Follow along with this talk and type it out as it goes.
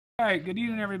All right, good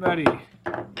evening, everybody.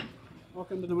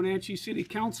 Welcome to the Wenatchee City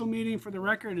Council meeting. For the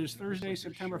record, it is Thursday,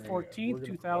 September 14th,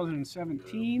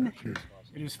 2017.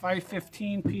 It is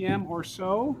 5:15 p.m. or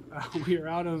so. We are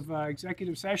out of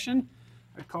executive session.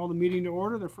 I call the meeting to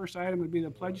order. The first item would be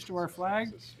the pledge to our flag.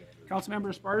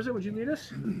 Councilmember Esparza, would you lead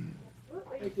us?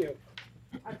 Thank you.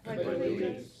 I pledge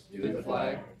allegiance to the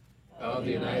flag of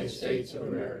the United States of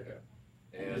America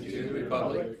and to the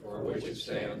republic for which it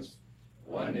stands,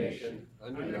 one nation,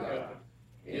 under God,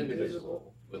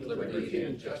 indivisible, with liberty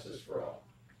and justice for all.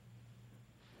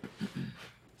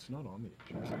 It's not on the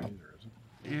agenda either, is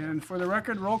it? And for the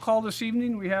record, roll call this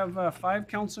evening. We have 5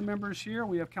 council members here.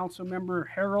 We have Councilmember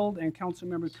Harold and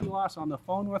Councilmember Kulas on the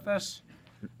phone with us.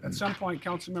 At some point,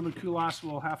 Councilmember Kulas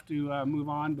will have to move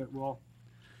on, but we'll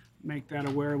make that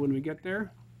aware when we get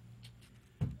there.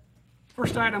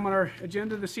 First item on our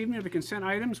agenda this evening are the consent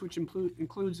items, which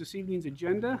includes this evening's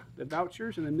agenda, the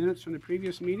vouchers, and the minutes from the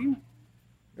previous meeting.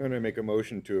 I'm going to make a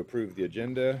motion to approve the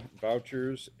agenda,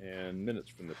 vouchers, and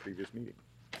minutes from the previous meeting.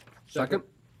 Second.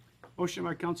 Motion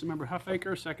by Councilmember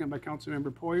Huffaker, second by Councilmember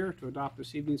Poyer to adopt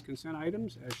this evening's consent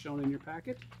items as shown in your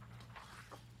packet.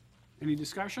 Any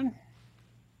discussion?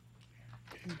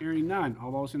 Hearing none.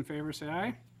 All those in favor say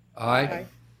aye. Aye.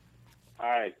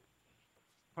 Aye.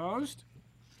 Opposed?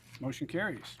 Motion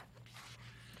carries.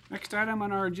 Next item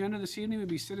on our agenda this evening would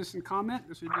be citizen comment.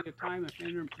 This would be a time if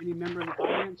any member of the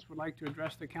audience would like to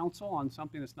address the council on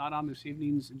something that's not on this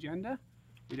evening's agenda.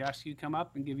 We'd ask you to come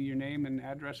up and give you your name and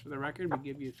address for the record. We'd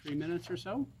give you 3 minutes or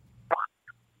so.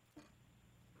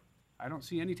 I don't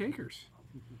see any takers.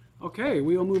 Okay,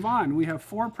 we will move on. We have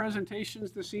 4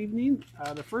 presentations this evening.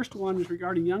 The first one is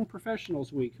regarding Young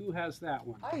Professionals Week. Who has that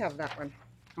one? I have that one.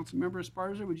 Councilmember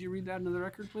Esparza, would you read that into the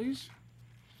record, please?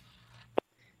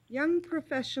 Young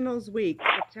Professionals Week,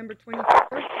 September 24th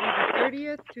through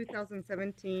the 30th,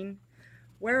 2017.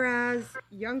 Whereas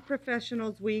Young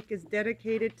Professionals Week is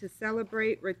dedicated to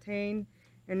celebrate, retain,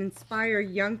 and inspire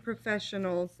young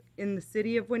professionals in the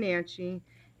city of Wenatchee,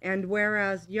 and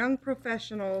whereas young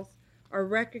professionals are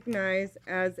recognized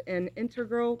as an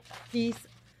integral piece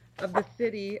of the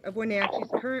city of Wenatchee's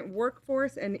current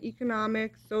workforce and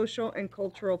economic, social, and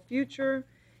cultural future,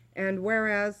 and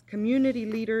whereas community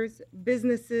leaders,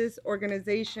 businesses,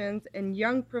 organizations, and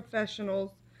young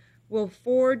professionals will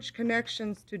forge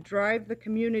connections to drive the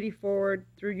community forward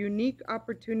through unique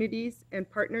opportunities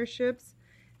and partnerships,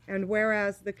 and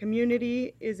whereas the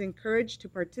community is encouraged to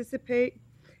participate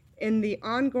in the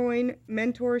ongoing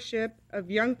mentorship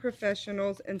of young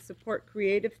professionals and support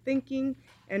creative thinking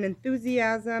and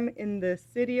enthusiasm in the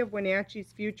city of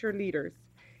Wenatchee's future leaders.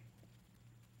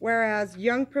 Whereas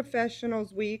Young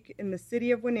Professionals Week in the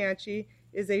city of Wenatchee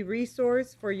is a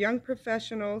resource for young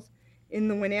professionals in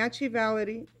the Wenatchee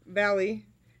Valley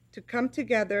to come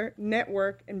together,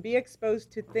 network, and be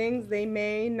exposed to things they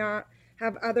may not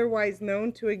have otherwise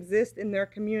known to exist in their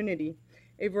community.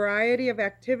 A variety of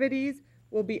activities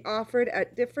will be offered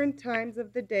at different times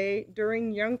of the day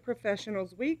during Young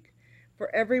Professionals Week for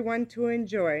everyone to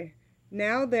enjoy.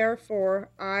 Now,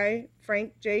 therefore, I,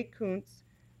 Frank J. Kuntz,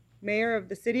 Mayor of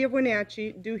the City of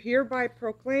Wenatchee, do hereby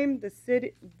proclaim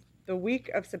the week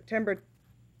of September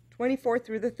 24th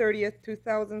through the 30th,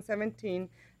 2017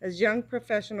 as Young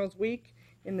Professionals Week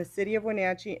in the City of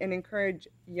Wenatchee and encourage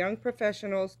young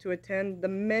professionals to attend the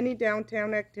many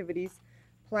downtown activities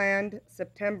planned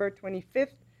September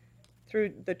 25th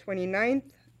through the 29th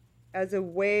as a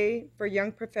way for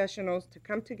young professionals to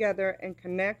come together and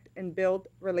connect and build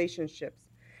relationships.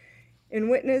 In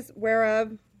witness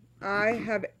whereof, I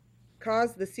have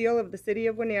caused the seal of the City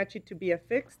of Wenatchee to be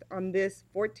affixed on this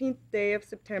 14th day of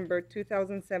September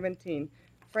 2017.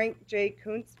 Frank J.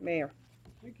 Kuntz, Mayor.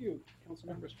 Thank you,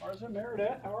 Councilmember Esparza.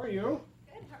 Meredith, how are you?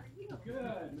 Good, how are you?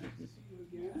 Good. Nice to see you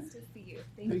again. Nice to see you.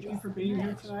 Thank you for being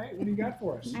here tonight. What do you got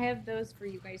for us? I have those for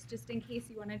you guys, just in case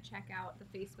you want to check out the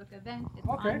Facebook event. It's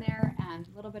Okay. on there and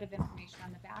a little bit of information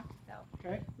on the back. So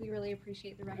Okay. we really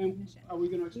appreciate the And recognition. are we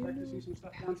going to expect to see some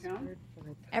stuff downtown?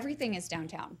 Everything is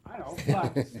downtown. I know,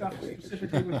 but stuff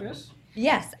specifically with this?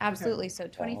 Yes, absolutely. So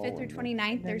 25th through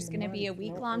 29th, there's going to be a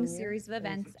week-long series of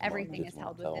events. Everything is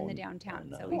held within the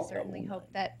downtown. So we certainly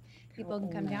hope that people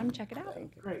can come down and check it out.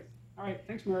 Great. All right,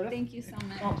 thanks, Meredith. Thank you so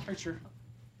much. Oh, picture.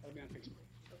 That'll be on Facebook.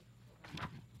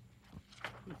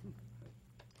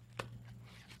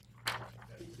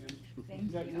 Thank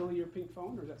Is that you. really your pink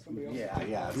phone, or is that somebody else's?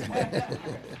 Yeah.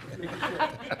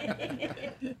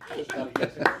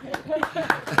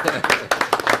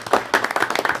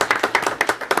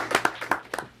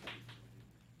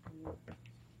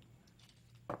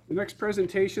 The next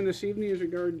presentation this evening is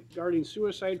regarding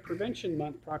Suicide Prevention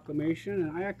Month proclamation,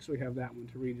 and I actually have that one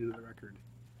to read into the record.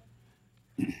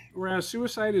 whereas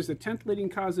suicide is the 10th leading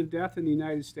cause of death in the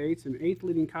United States and 8th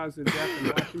leading cause of death in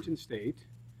Washington State,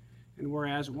 and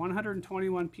whereas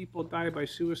 121 people die by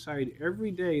suicide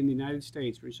every day in the United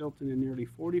States, resulting in nearly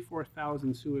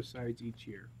 44,000 suicides each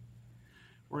year.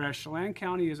 Whereas Chelan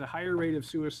County has a higher rate of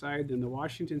suicide than the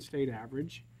Washington State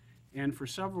average, and for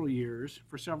several years,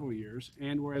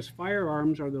 and whereas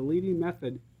firearms are the leading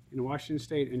method in Washington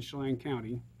State and Chelan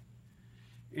County,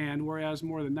 and whereas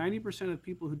more than 90% of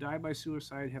people who die by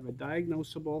suicide have a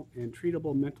diagnosable and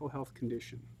treatable mental health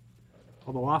condition,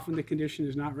 although often the condition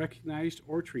is not recognized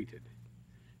or treated,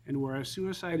 and whereas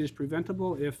suicide is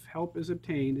preventable if help is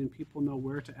obtained and people know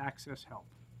where to access help,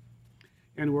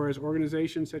 and whereas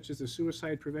organizations such as the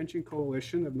Suicide Prevention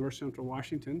Coalition of North Central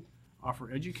Washington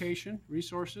offer education,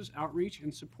 resources, outreach,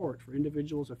 and support for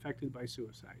individuals affected by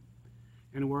suicide.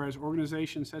 And whereas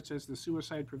organizations such as the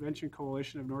Suicide Prevention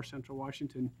Coalition of North Central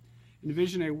Washington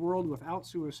envision a world without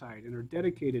suicide and are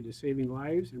dedicated to saving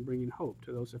lives and bringing hope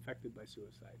to those affected by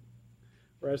suicide.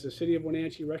 Whereas the City of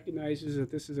Wenatchee recognizes that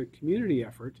this is a community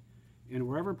effort and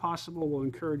wherever possible will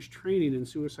encourage training in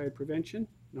suicide prevention,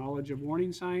 knowledge of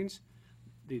warning signs,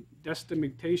 the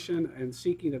destigmatization and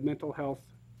seeking of mental health,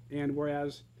 and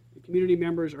whereas the community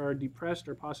members are depressed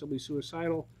or possibly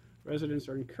suicidal, residents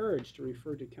are encouraged to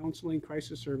refer to counseling,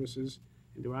 crisis services,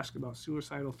 and to ask about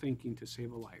suicidal thinking to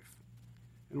save a life.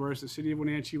 And whereas the City of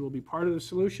Wenatchee will be part of the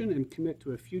solution and commit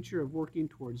to a future of working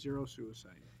towards zero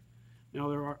suicide.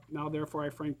 Now therefore,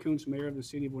 I, Frank Kuntz, Mayor of the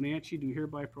City of Wenatchee, do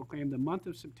hereby proclaim the month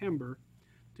of September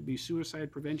to be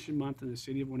Suicide Prevention Month in the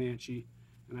City of Wenatchee,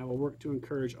 and I will work to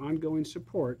encourage ongoing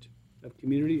support of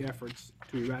community efforts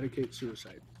to eradicate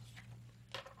suicide.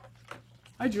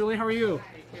 Hi, Julie. How are you?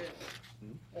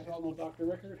 Hello, Dr.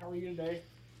 Rickard. How are you today?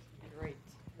 Great.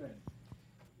 Good.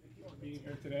 Thank you for being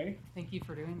here today. Thank you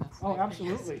for doing this. Oh,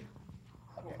 absolutely.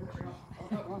 Please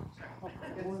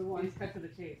cut to the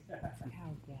chase.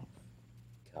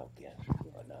 Cow gas,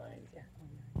 a 9. Yeah.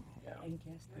 And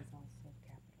guest is also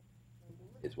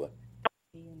capital. It's what?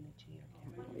 D and the G are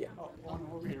capital. Yeah. Oh, one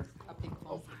over here. A big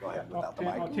phone. Go ahead without the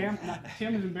Oh, mic.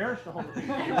 Tim is embarrassed to hold it.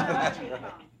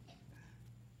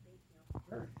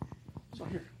 Sure. So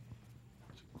here.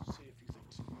 See if you think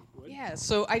you would. Yeah,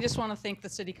 so I just want to thank the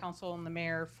City Council and the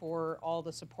Mayor for all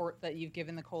the support that you've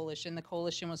given the coalition. The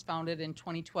coalition was founded in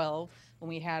 2012 when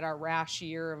we had our rash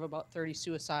year of about 30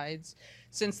 suicides.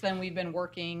 Since then, we've been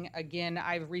working. Again,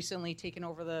 I've recently taken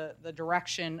over the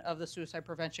direction of the Suicide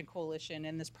Prevention Coalition,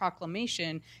 and this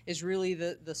proclamation is really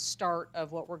the start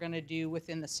of what we're going to do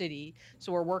within the city.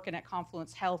 So we're working at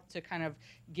Confluence Health to kind of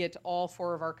get all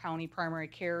 4 of our county primary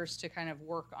cares to kind of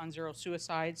work on zero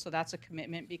suicide. So that's a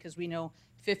commitment because we know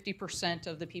 50%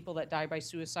 of the people that die by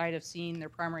suicide have seen their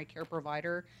primary care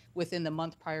provider within the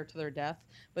month prior to their death.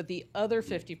 But the other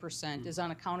 50% is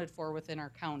unaccounted for within our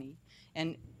county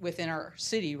and within our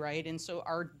city, right? And so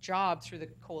our job through the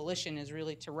coalition is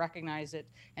really to recognize it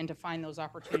and to find those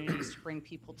opportunities to bring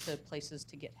people to places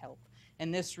to get help.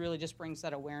 And this really just brings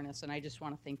that awareness, and I just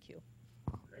want to thank you.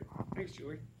 Great. Thanks,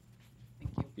 Julie.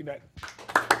 Thank you. You bet.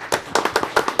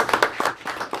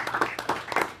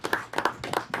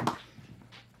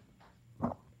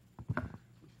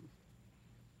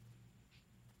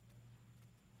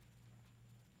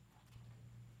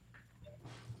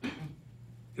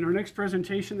 And our next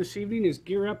presentation this evening is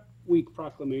Gear Up Week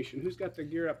proclamation. Who's got the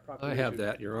Gear Up proclamation? I have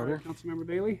that, Your All Honor. right, Councilmember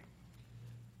Bailey.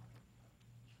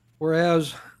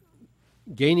 Whereas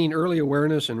gaining early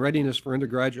awareness and readiness for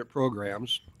undergraduate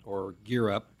programs, or Gear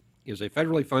Up, is a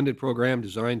federally funded program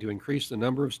designed to increase the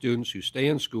number of students who stay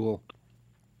in school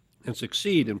and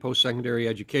succeed in post-secondary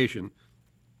education.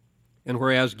 And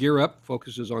whereas Gear Up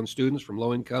focuses on students from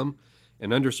low-income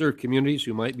and underserved communities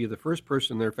who might be the first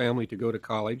person in their family to go to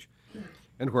college,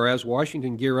 and whereas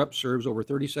Washington Gear Up serves over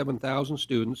 37,000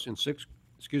 students in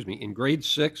grades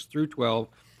 6 through 12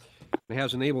 and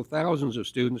has enabled thousands of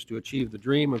students to achieve the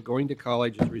dream of going to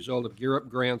college as a result of Gear Up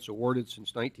grants awarded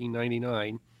since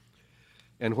 1999.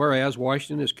 And whereas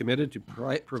Washington is committed to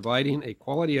providing a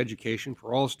quality education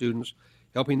for all students,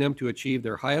 helping them to achieve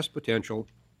their highest potential.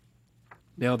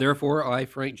 Now, therefore, I,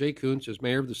 Frank J. Kuntz, as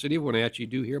Mayor of the City of Wenatchee,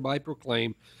 do hereby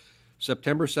proclaim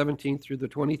September 17th through the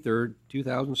 23rd,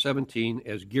 2017,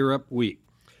 as Gear Up Week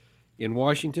in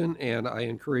Washington, and I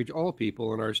encourage all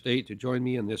people in our state to join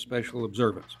me in this special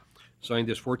observance. Signed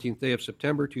this 14th day of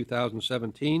September,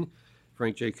 2017,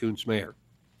 Frank J. Kuntz, Mayor.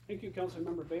 Thank you,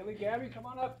 Councilmember Bailey. Gabby, come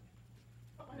on up.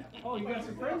 Oh, you got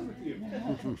some friends with you. How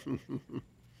are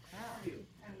you?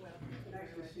 I'm well.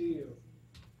 Nice to see you.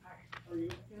 Hi. How are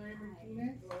you? Hillary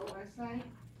Martinez, West Side,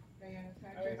 Diana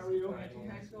Hi, Sanchez, how are you? Wenatchee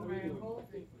High School, How are you? Marion Holt,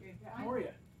 How are you?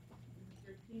 This is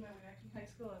your team at Wenatchee High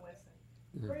School and West Side.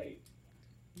 Great.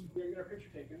 We're gonna get our picture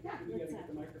taken. Yeah, We gotta let's, get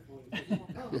the microphone.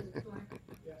 Oh, it's fine.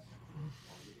 Yes.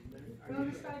 Go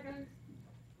on this side, guys.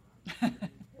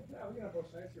 Yeah, we got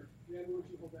both sides here. Dan, why don't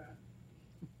you hold that?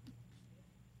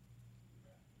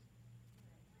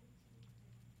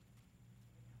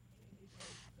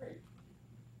 Great.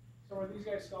 So are these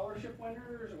guys scholarship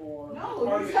winners or No,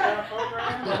 part of the these are- staff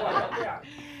program or what? Yeah.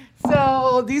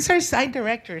 So these are site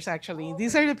directors, actually.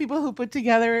 These are the people who put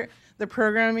together the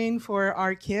programming for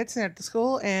our kids at the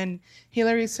school. And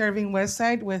Hillary's serving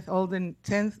Westside with all the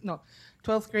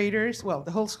 12th graders, well,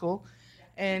 the whole school.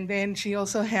 And then she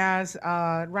also has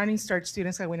Running Start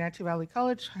students at Wenatchee Valley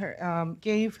College.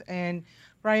 Gabe and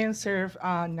Brian serve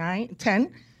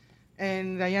 10.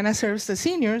 And Diana serves the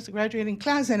seniors, the graduating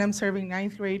class, and I'm serving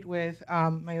 9th grade with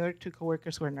my other two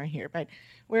coworkers who are not here. But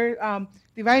we're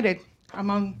divided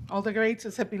among all the grades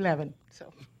except 11.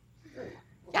 So, Great.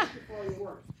 Well, yeah. thank you for all your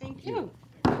work. Thank you.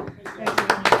 Thank you.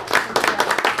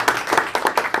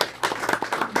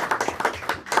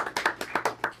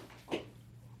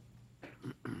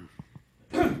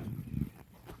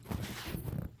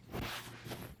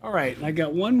 All right, and I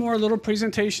got one more little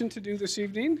presentation to do this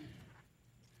evening.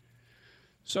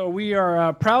 So we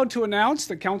are proud to announce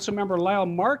that Councilmember Lyle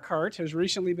Markhart has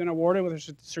recently been awarded with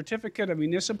a Certificate of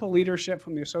Municipal Leadership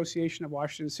from the Association of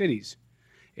Washington Cities.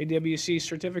 AWC's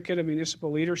Certificate of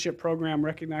Municipal Leadership program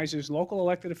recognizes local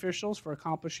elected officials for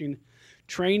accomplishing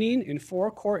training in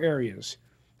 4 core areas.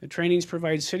 The trainings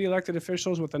provide city elected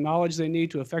officials with the knowledge they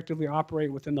need to effectively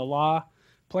operate within the law,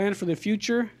 plan for the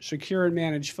future, secure and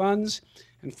manage funds,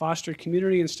 and foster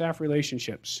community and staff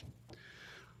relationships.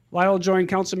 Lyle joined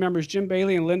Council members Jim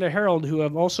Bailey and Linda Harold, who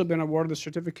have also been awarded the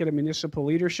Certificate of Municipal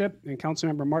Leadership, and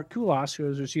Councilmember Mark Kulas, who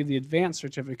has received the Advanced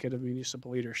Certificate of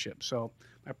Municipal Leadership. So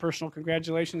my personal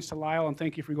congratulations to Lyle, and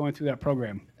thank you for going through that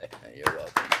program. You're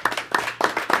welcome.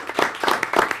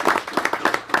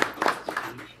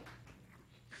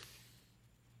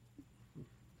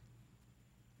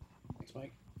 Thanks,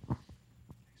 Mike.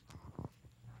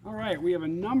 All right, we have a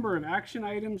number of action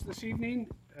items this evening.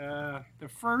 The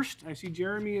first, I see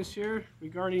Jeremy is here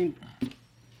regarding, I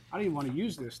don't even want to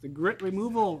use this, the grit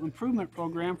removal improvement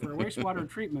program for a wastewater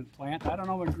treatment plant. I don't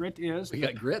know what grit is. We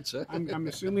got grits, huh? I'm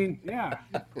assuming, yeah,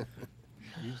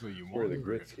 Usually you Where want the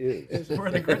grits is. it's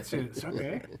where the grits is,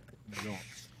 okay. You don't.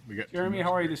 We got too Jeremy, much.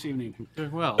 how are you this evening?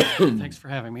 Doing well. Thanks for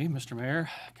having me, Mr. Mayor,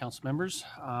 council members.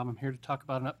 I'm here to talk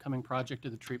about an upcoming project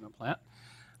of the treatment plant.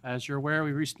 As you're aware,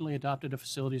 we recently adopted a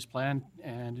facilities plan,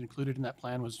 and included in that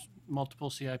plan was multiple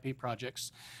CIP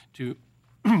projects to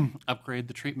upgrade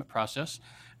the treatment process,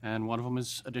 and one of them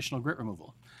is additional grit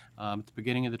removal. At the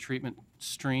beginning of the treatment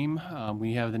stream,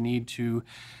 we have the need to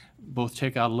both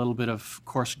take out a little bit of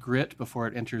coarse grit before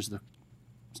it enters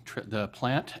the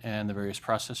plant and the various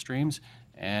process streams,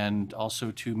 and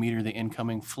also to meter the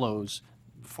incoming flows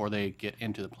before they get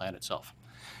into the plant itself.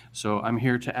 So I'm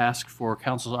here to ask for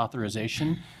council's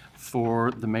authorization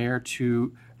for the mayor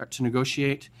to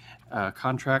negotiate a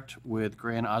contract with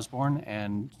Gray and Osborne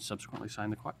and subsequently sign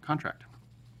the contract.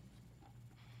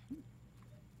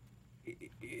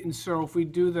 And so if we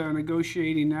do the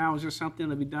negotiating now, is this something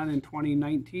that'll be done in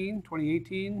 2019,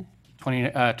 2018?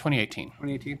 2018.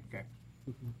 2018, okay.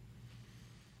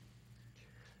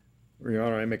 Your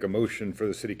Honor, I make a motion for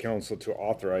the City Council to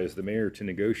authorize the mayor to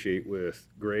negotiate with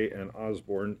Gray and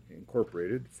Osborne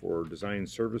Incorporated for design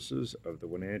services of the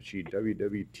Wenatchee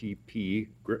WWTP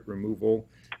Grit Removal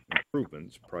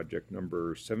Improvements, project number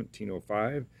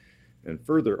 1705, and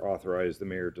further authorize the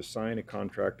mayor to sign a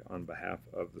contract on behalf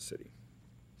of the city.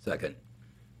 Second.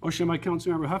 Motion by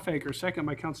Councilmember Huffaker, second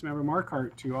by Councilmember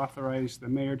Markhart to authorize the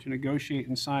mayor to negotiate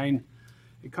and sign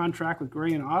a contract with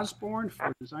Gray and Osborne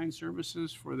for design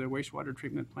services for the wastewater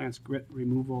treatment plant's grit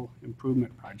removal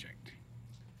improvement project.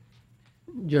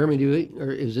 Jeremy, or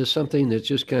is this something that's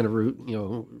just kind of,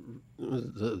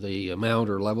 the amount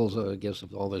or levels, I guess,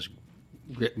 of all this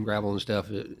grit and gravel and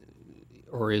stuff,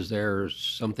 or is there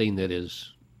something that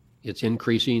it's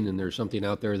increasing and there's something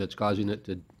out there that's causing it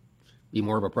to be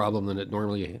more of a problem than it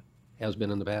normally has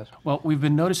been in the past? Well, we've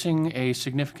been noticing a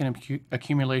significant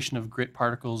accumulation of grit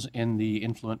particles in the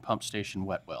influent pump station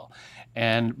wet well.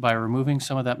 And by removing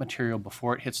some of that material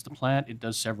before it hits the plant, it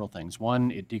does several things. One,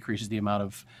 it decreases the amount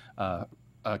of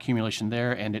accumulation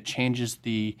there, and it changes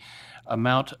the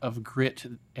amount of grit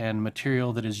and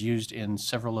material that is used in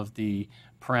several of the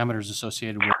parameters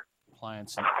associated with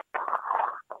compliance and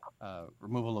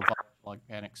removal of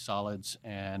organic solids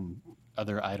and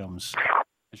other items,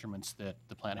 measurements that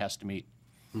the plant has to meet.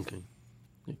 Okay.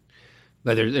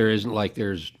 But there isn't like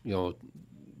there's,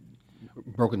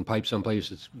 broken pipe someplace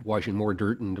that's washing more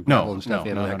dirt and gravel and stuff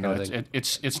in and that kind of thing?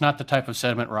 It's not the type of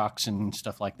sediment rocks and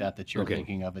stuff like that you're Okay.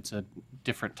 thinking of. It's a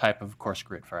different type of coarse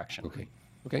grit fraction. Okay.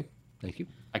 Okay. Thank you.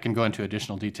 I can go into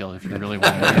additional detail if you really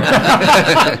want to.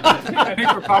 I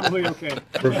think we're probably okay.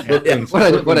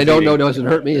 What I don't know doesn't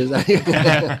hurt me, is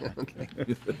that? Okay.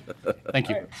 Thank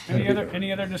you.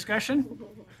 Any other discussion?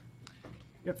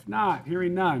 If not,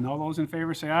 hearing none, all those in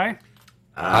favor say aye.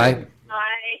 Aye.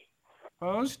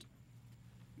 Opposed?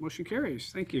 Motion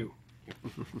carries. Thank you.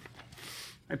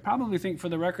 I probably think for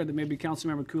the record that maybe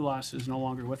Councilmember Kulas is no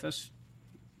longer with us.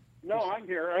 No, I'm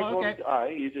here. I Oh, okay. voted aye.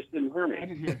 You just didn't hear me. I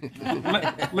didn't hear.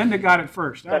 Linda got it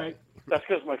first. All right. That's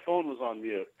because my phone was on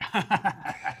mute.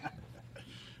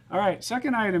 All right.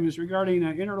 Second item is regarding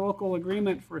an interlocal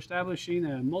agreement for establishing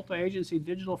a multi-agency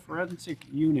digital forensic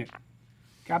unit.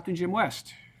 Captain Jim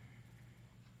West.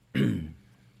 Thank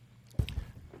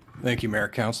you, Mayor,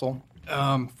 Council.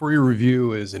 For your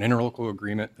review is an interlocal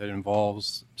agreement that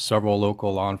involves several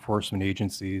local law enforcement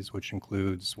agencies, which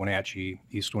includes Wenatchee,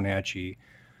 East Wenatchee,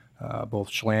 both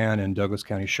Chelan and Douglas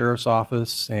County Sheriff's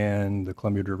Office, and the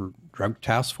Columbia River Drug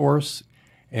Task Force,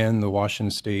 and the Washington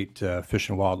State Fish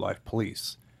and Wildlife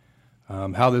Police.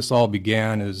 How this all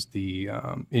began is the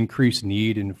increased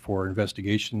need for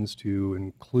investigations to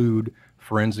include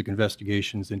forensic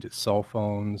investigations into cell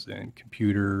phones and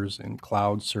computers and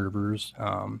cloud servers.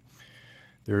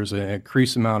 There's an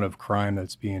increased amount of crime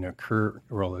that's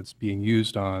being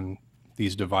used on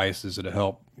these devices to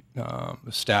help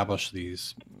establish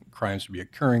these crimes to be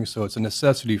occurring. So it's a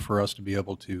necessity for us to be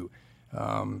able to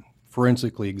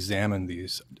forensically examine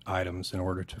these items in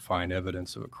order to find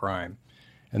evidence of a crime.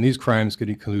 And these crimes could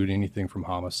include anything from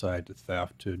homicide to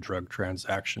theft to drug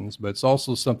transactions, but it's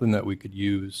also something that we could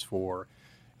use for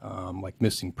like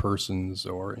missing persons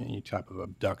or any type of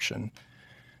abduction.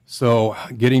 So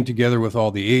getting together with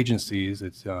all the agencies,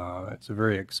 it's a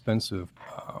very expensive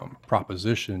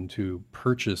proposition to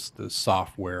purchase the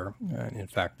software. And in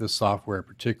fact, this software in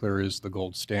particular is the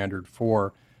gold standard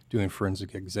for doing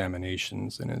forensic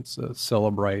examinations, and it's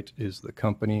Cellebrite is the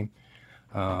company.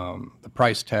 The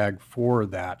price tag for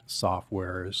that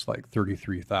software is like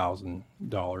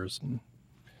 $33,000 and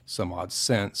some odd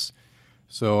cents.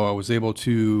 So I was able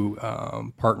to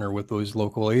partner with those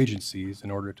local agencies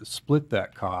in order to split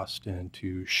that cost and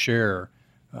to share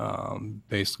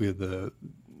basically the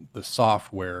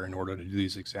software in order to do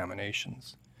these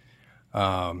examinations.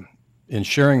 In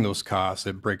sharing those costs,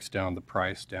 it breaks down the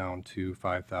price down to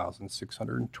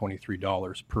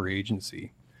 $5,623 per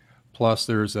agency. Plus,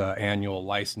 there's an annual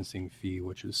licensing fee,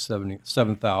 which is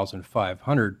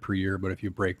 $7,500 per year. But if you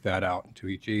break that out into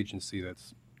each agency,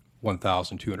 that's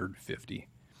 $1,250.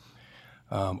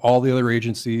 All the other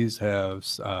agencies have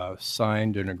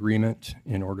signed an agreement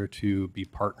in order to be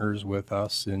partners with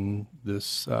us in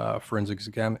this forensic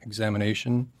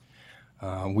examination.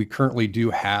 We currently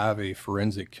do have a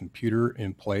forensic computer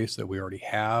in place that we already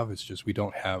have. It's just we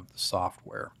don't have the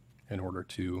software in order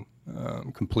to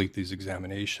complete these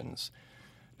examinations.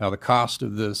 Now, the cost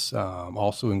of this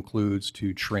also includes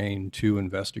to train 2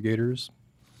 investigators.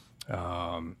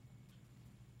 Other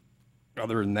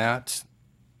than that,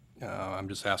 I'm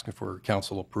just asking for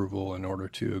council approval in order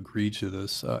to agree to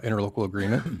this interlocal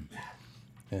agreement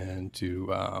and to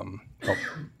help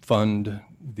fund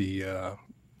the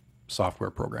software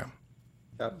program.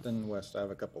 Captain West, I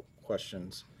have a couple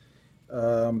questions.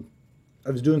 I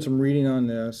was doing some reading on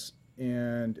this,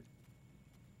 and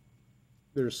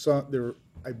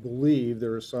I believe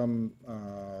there are some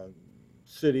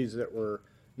cities that were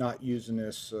not using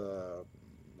this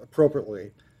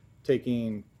appropriately,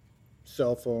 taking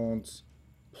cell phones,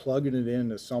 plugging it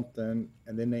into something,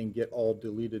 and then they can get all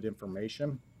deleted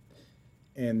information.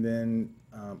 And then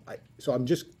I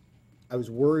was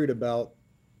worried about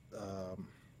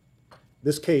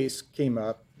this case came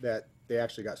up that they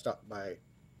actually got stopped by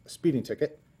a speeding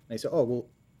ticket. And they said, oh, well,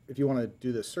 if you want to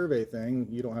do this survey thing,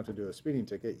 you don't have to do a speeding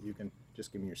ticket. You can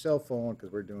just give me your cell phone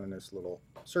because we're doing this little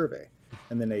survey.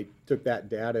 And then they took that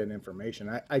data and information.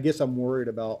 I guess I'm worried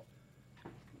about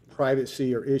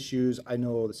privacy or issues. I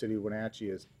know the city of Wenatchee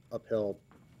has upheld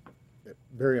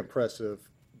very impressive,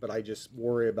 but I just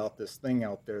worry about this thing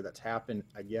out there that's happened,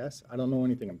 I guess. I don't know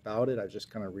anything about it. I was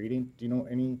just kind of reading. Do you know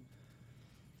any?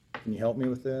 Can you help me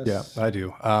with this? Yeah, I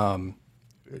do.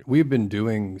 We've been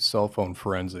doing cell phone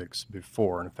forensics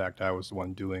before. In fact, I was the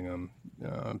one doing them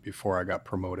before I got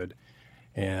promoted.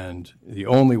 And the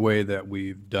only way that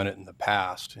we've done it in the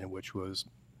past, which was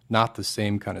not the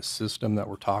same kind of system that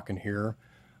we're talking here,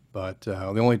 but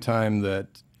the only time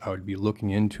that I would be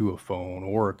looking into a phone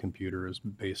or a computer is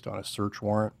based on a search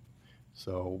warrant.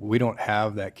 So we don't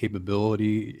have that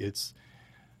capability.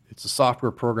 It's a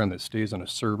software program that stays on a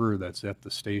server that's at the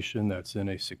station, that's in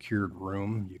a secured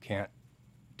room. You can't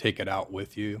take it out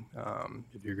with you.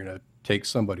 If you're going to take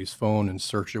somebody's phone and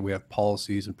search it, we have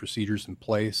policies and procedures in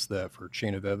place that for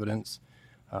chain of evidence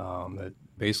that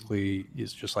basically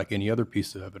is just like any other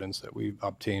piece of evidence that we've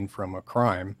obtained from a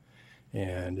crime.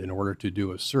 And in order to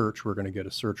do a search, we're going to get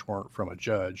a search warrant from a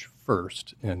judge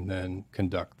first and then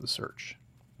conduct the search.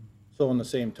 So on the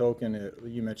same token,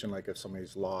 you mentioned like if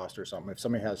somebody's lost or something, if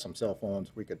somebody has some cell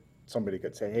phones, somebody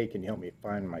could say, hey, can you help me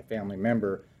find my family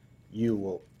member?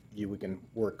 We can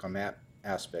work on that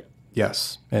aspect.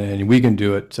 Yes, and we can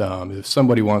do it. If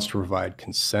somebody wants to provide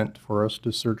consent for us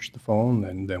to search the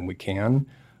phone, then we can.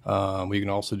 We can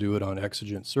also do it on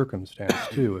exigent circumstance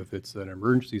too. If it's an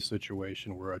emergency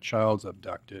situation where a child's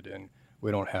abducted and we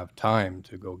don't have time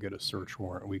to go get a search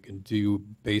warrant, we can do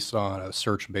a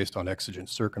search based on exigent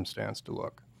circumstance to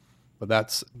look. But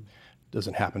that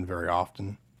doesn't happen very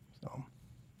often. So.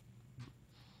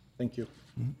 Thank you.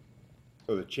 Mm-hmm.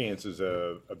 So the chances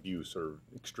of abuse are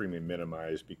extremely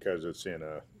minimized because it's in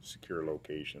a secure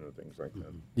location and things like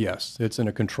that. Yes, it's in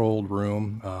a controlled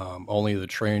room. Only the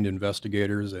trained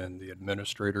investigators and the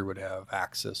administrator would have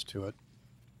access to it.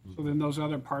 So then those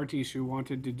other parties who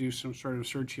wanted to do some sort of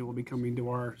searching will be coming to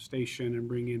our station and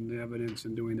bringing the evidence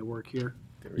and doing the work here?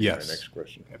 Yes. My next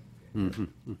question. Okay.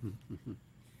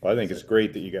 Well, I think it's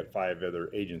great that you got 5 other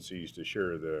agencies to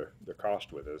share the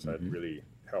cost with us. That really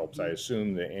helps. I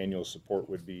assume the annual support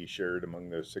would be shared among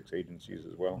the 6 agencies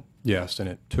as well? Yes, and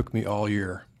it took me all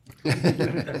year.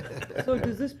 So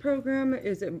does this program,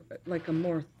 is it like a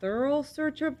more thorough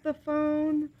search of the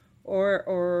phone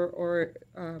or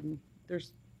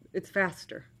it's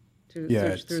faster to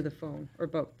search through the phone, or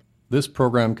both? This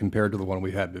program compared to the one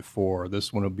we had before,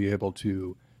 this one will be able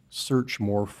to search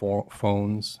more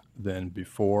phones than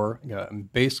before.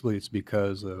 Basically, it's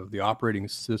because of the operating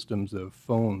systems of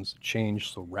phones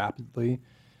change so rapidly.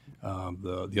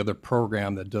 The other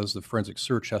program that does the forensic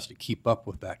search has to keep up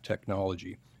with that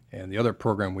technology, and the other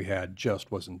program we had just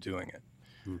wasn't doing it.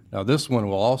 Now, this one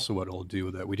will also, what it'll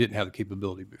do that we didn't have the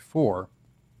capability before,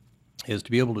 is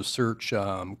to be able to search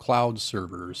cloud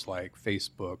servers like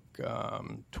Facebook,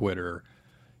 Twitter,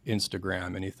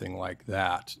 Instagram, anything like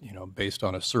that, based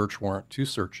on a search warrant to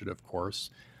search it, of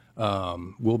course.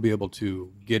 We'll be able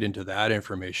to get into that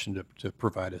information to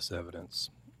provide us evidence,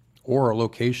 or a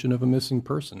location of a missing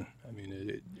person. I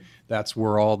mean, that's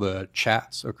where all the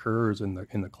chats occurs in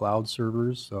the cloud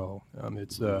servers. So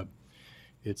it's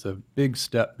a big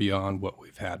step beyond what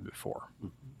we've had before.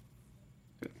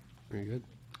 Very good.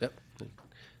 Yep.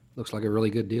 Looks like a really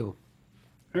good deal.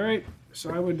 All right, so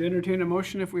I would entertain a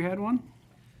motion if we had one.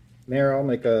 Mayor, I'll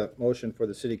make a motion for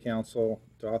the city council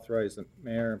to authorize the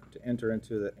mayor to enter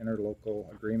into the interlocal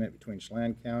agreement between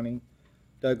Chelan County,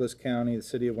 Douglas County, the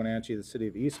city of Wenatchee, the city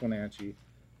of East Wenatchee,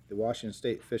 the Washington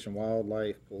State Fish and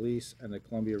Wildlife Police, and the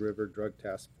Columbia River Drug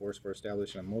Task Force for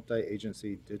establishing a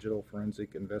multi-agency digital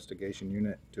forensic investigation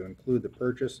unit to include the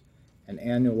purchase and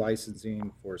annual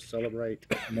licensing for Celebrate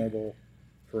Mobile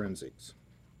Forensics.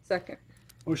 Second.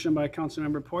 Motion by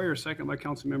Councilmember Poyer, second by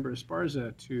Councilmember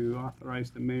Esparza to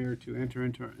authorize the mayor to enter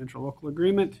into an interlocal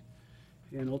agreement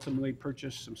and ultimately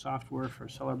purchase some software for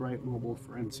Celebrate Mobile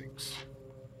Forensics.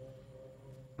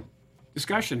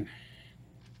 Discussion.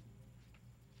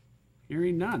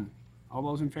 Hearing none. All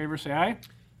those in favor say aye.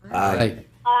 Aye.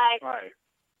 Aye. Aye.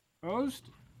 Opposed?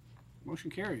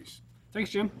 Motion carries. Thanks,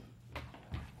 Jim.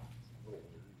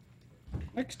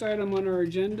 Next item on our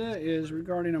agenda is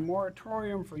regarding a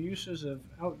moratorium for uses of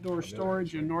outdoor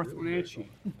storage in North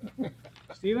Wenatchee.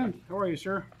 Stephen, how are you,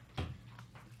 sir?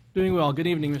 Doing well. Good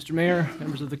evening, Mr. Mayor,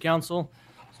 members of the council.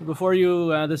 So before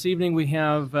you this evening, we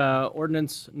have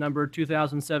ordinance number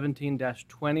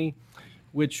 2017-20,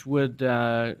 which would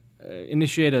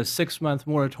initiate a 6-month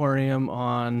moratorium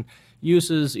on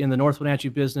uses in the North Wenatchee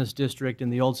Business District in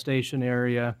the Old Station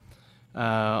area,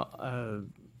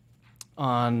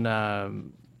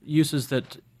 on uses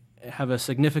that have a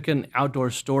significant outdoor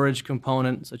storage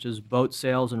component, such as boat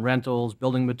sales and rentals,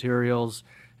 building materials,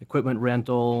 equipment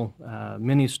rental,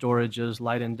 mini storages,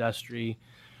 light industry.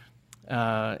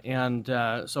 So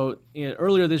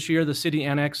earlier this year, the city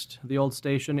annexed the Old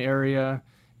Station area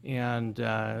and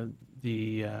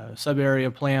the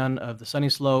sub-area plan of the Sunny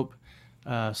Slope.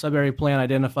 Sub-area plan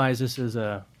identifies this as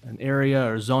an area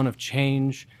or zone of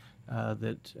change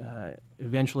that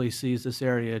eventually sees this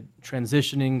area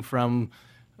transitioning from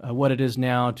what it is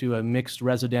now to a mixed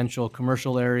residential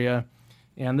commercial area.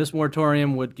 And this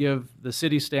moratorium would give the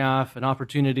city staff an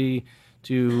opportunity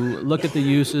to look at the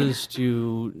uses,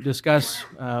 to discuss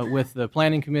with the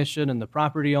Planning Commission and the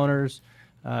property owners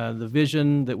the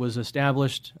vision that was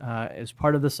established as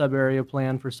part of the sub-area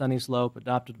plan for Sunny Slope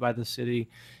adopted by the city,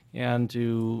 and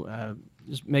to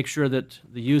just make sure that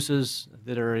the uses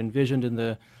that are envisioned in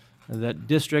that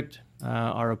district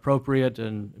are appropriate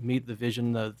and meet the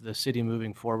vision of the city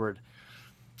moving forward.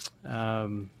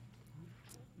 The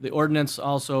ordinance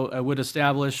also would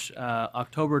establish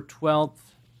October 12th,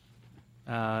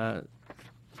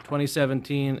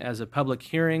 2017 as a public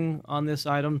hearing on this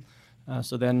item.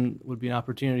 So then would be an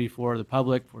opportunity for the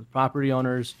public, for the property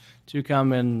owners to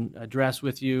come and address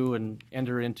with you and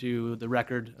enter into the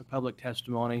record of public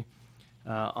testimony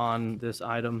on this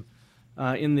item.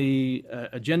 In the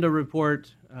agenda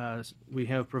report, we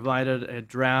have provided a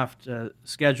draft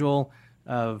schedule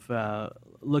of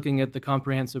looking at the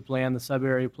comprehensive plan, the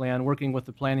sub-area plan, working with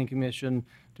the Planning Commission,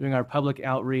 doing our public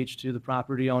outreach to the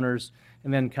property owners,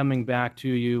 and then coming back to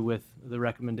you with the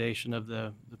recommendation of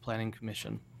the Planning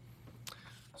Commission.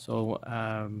 So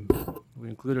we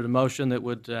included a motion that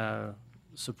would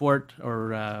support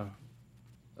or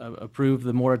approve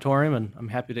the moratorium, and I'm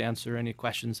happy to answer any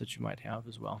questions that you might have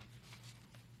as well.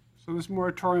 So this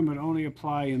moratorium would only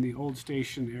apply in the old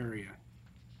station area?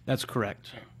 That's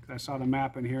correct. Okay. I saw the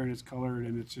map in here and it's colored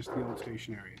and it's just the old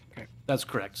station area. Okay. That's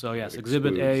correct. So yes,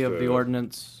 Exhibit A of the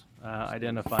ordinance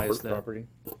identifies the property.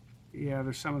 Yeah,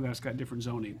 there's some of that's got different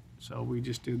zoning. So we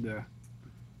just did the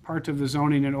part of the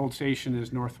zoning in Old Station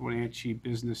is North Wenatchee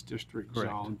Business District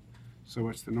Correct. zone. So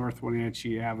it's the North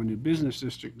Wenatchee Avenue Business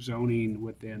District zoning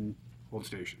within Old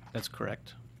Station. That's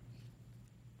correct.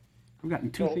 We've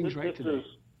gotten two So things this- right this today.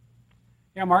 is-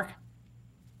 Yeah, Mark?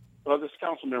 Well, this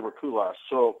Councilmember Kulas.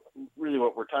 So really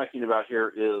what we're talking about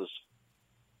here is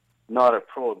not a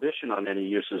prohibition on any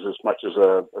uses as much as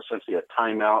essentially a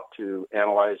timeout to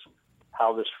analyze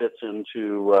how this fits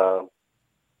into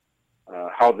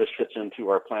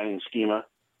our planning schema.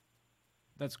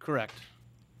 That's correct.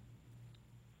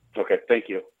 Okay, thank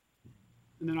you.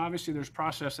 And then obviously there's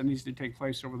process that needs to take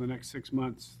place over the next 6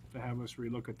 months to have us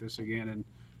relook at this again, and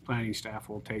planning staff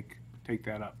will take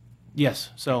that up.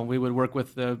 Yes, so we would work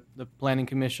with the Planning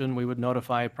Commission. We would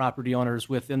notify property owners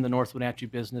within the North Wenatchee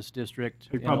Business District.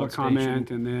 Take in public Old Station.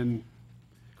 comment, and then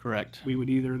Correct. we would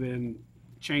either then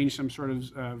change some sort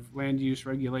of land use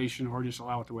regulation or just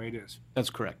allow it the way it is. That's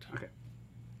correct. Okay.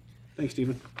 Thanks,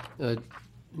 Stephen.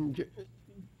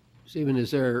 Stephen, is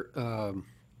there,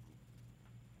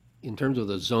 in terms of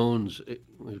the zones,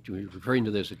 referring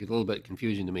to this, it gets a little bit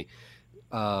confusing to me.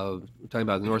 We're talking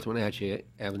about the North Wenatchee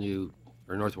Avenue,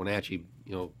 or North Wenatchee,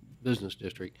 business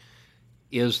district.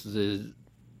 Is the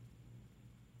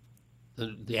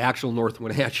actual North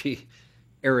Wenatchee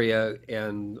area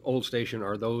and Old Station,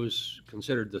 are those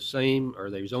considered the same? Are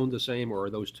they zoned the same, or are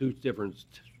those two different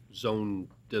zone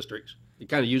districts? You're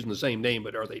kind of using the same name,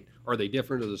 but are they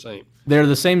different or the same? They're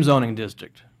the same zoning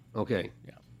district. Okay.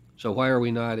 Yeah. So why are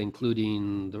we not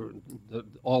including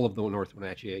all of the North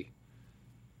Wenatchee?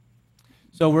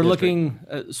 So we're District. looking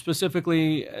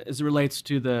specifically as it relates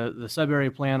to the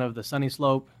sub-area plan of the Sunny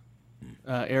Slope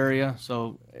area.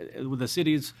 So with the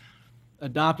city's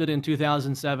adopted in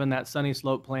 2007, that Sunny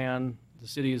Slope plan, the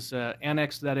city's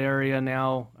annexed that area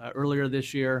now earlier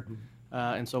this year.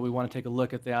 And so we want to take a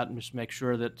look at that and just make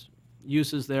sure that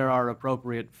uses there are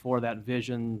appropriate for that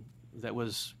vision that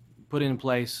was put in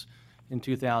place in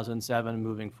 2007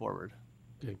 moving forward.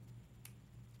 Okay.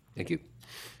 Thank you.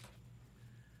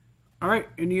 All right,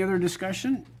 any other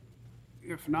discussion?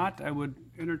 If not, I would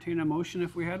entertain a motion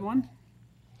if we had one.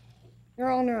 Your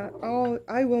Honor,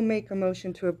 I will make a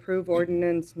motion to approve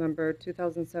ordinance number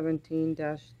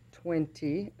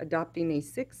 2017-20, adopting a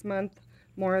 6-month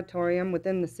moratorium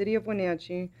within the city of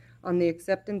Wenatchee on the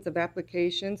acceptance of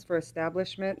applications for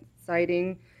establishment,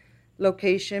 siting,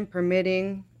 location,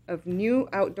 permitting of new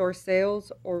outdoor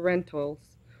sales or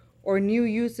rentals, or new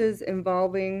uses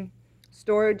involving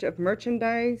storage of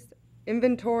merchandise,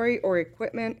 inventory, or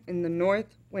equipment in the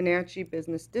North Wenatchee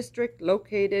Business District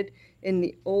located in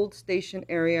the Old Station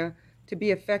area to be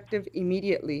effective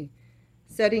immediately,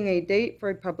 setting a date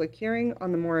for a public hearing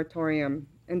on the moratorium,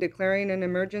 and declaring an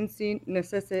emergency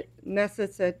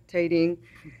necessitating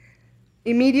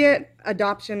immediate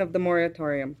adoption of the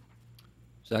moratorium.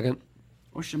 Second.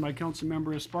 Motion by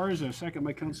Councilmember Esparza, second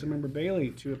by Councilmember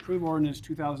Bailey to approve ordinance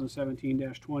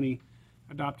 2017-20,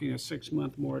 adopting a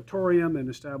 6-month moratorium and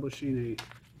establishing a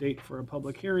date for a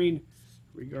public hearing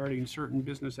regarding certain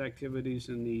business activities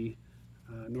in the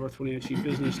North Wenatchee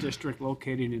Business District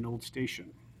located in Old Station.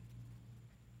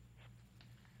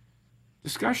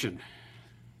 Discussion.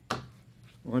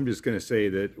 Well, I'm just going to say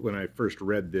that when I first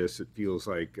read this, it feels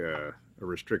like a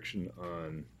restriction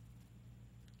on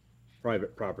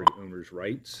private property owners'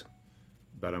 rights.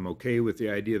 But I'm okay with the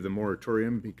idea of the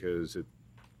moratorium because it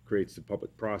creates the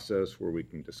public process where we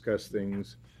can discuss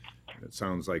things. It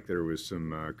sounds like there was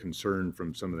some concern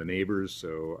from some of the neighbors,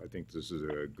 so I think this is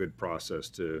a good process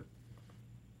to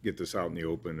get this out in the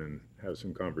open and have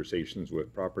some conversations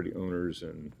with property owners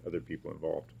and other people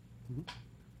involved.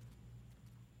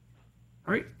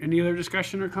 All right, any other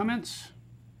discussion or comments?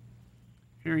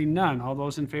 Hearing none. All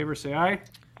those in favor say aye.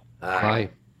 Aye.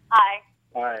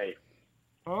 Aye.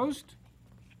 Opposed?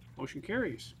 Motion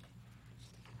carries.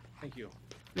 Thank you.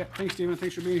 Yeah, thanks, Stephen.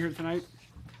 Thanks for being here tonight.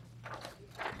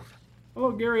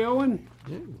 Hello, Gary Owen.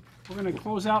 We're going to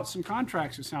close out some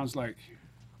contracts, it sounds like.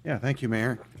 Yeah, thank you,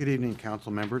 Mayor. Good evening,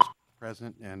 council members,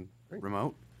 present and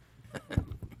remote.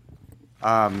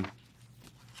 Well,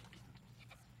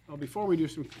 before we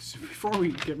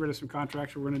get rid of some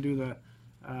contracts, we're going to do the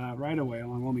right-of-way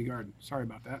along Wilmy Garden. Sorry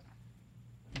about that.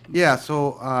 Yeah,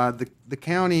 so the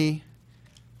county,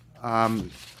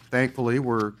 thankfully,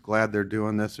 we're glad they're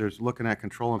doing this. They're looking at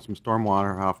controlling some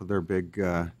stormwater off of their big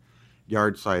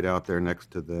yard site out there next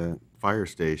to the fire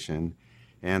station.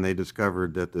 And they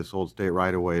discovered that this old state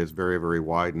right-of-way is very, very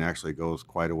wide and actually goes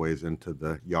quite a ways into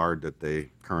the yard that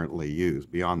they currently use,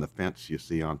 beyond the fence you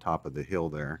see on top of the hill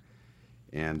there.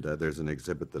 And there's an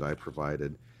exhibit that I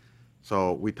provided.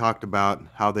 So we talked about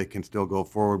how they can still go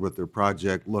forward with their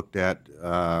project, looked at,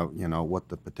 what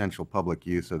the potential public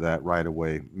use of that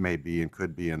right-of-way may be and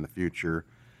could be in the future.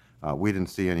 We didn't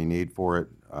see any need for it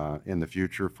in the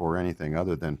future for anything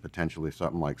other than potentially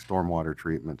something like stormwater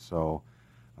treatment. So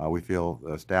we feel,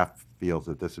 staff feels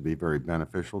that this would be very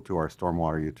beneficial to our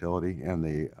stormwater utility and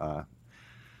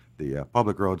the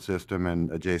public road system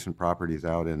and adjacent properties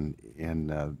out in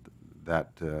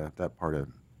that part of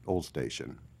Old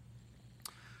Station.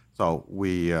 So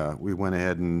we went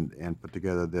ahead and put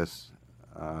together this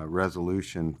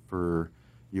resolution for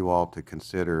you all to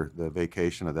consider the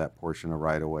vacation of that portion of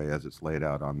right-of-way as it's laid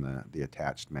out on the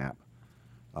attached map,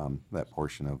 that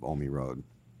portion of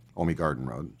Wilmy Garden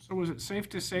Road. So was it safe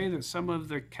to say that some of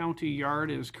the county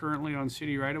yard is currently on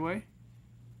city right-of-way?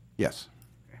 Yes.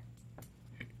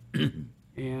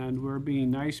 And we're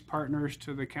being nice partners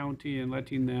to the county and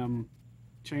letting them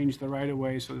change the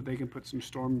right-of-way so that they can put some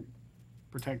storm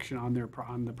protection on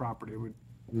the property.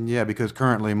 Yeah, because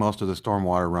currently most of the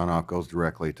stormwater runoff goes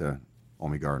directly to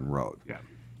Wilmy Garden Road. Yeah.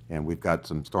 And we've got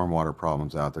some stormwater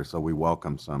problems out there, so we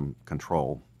welcome some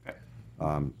control,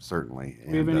 certainly.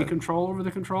 Do we have any control over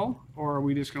the control, or are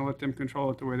we just going to let them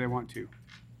control it the way they want to?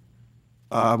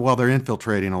 Well, they're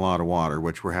infiltrating a lot of water,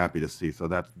 which we're happy to see. So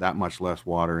that's that much less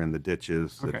water in the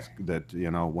ditches. Okay. That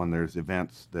when there's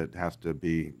events that has to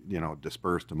be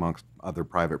dispersed amongst other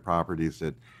private properties,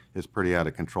 that is pretty out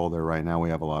of control there right now. We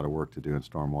have a lot of work to do in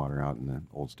stormwater out in the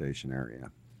Old Station area.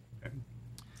 Okay.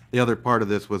 The other part of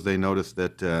this was they noticed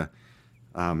that,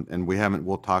 and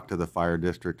we'll talk to the fire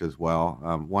district as well.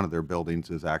 One of their buildings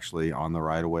is actually on the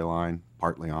right-of-way line,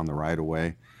 partly on the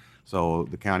right-of-way. So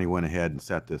the county went ahead and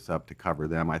set this up to cover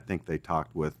them. I think they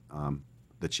talked with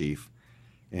the chief,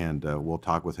 and we'll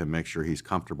talk with him, make sure he's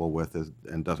comfortable with it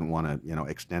and doesn't want to,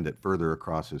 extend it further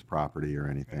across his property or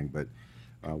anything. But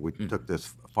we took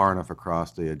this far enough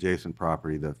across the adjacent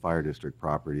property, the fire district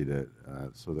property,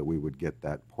 so that we would get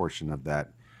that portion of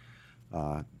that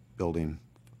building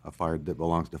that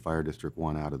belongs to Fire District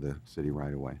 1 out of the city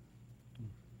right-of-way.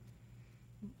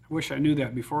 I wish I knew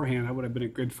that beforehand. That would have been a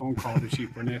good phone call to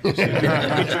Chief Burnett.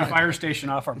 Get your fire station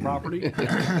off our property.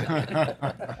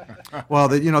 Well,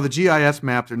 the GIS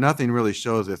maps, or nothing really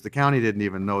shows this. The county didn't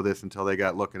even know this until they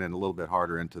got looking in a little bit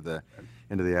harder into the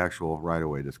actual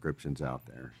right-of-way descriptions out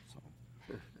there. So.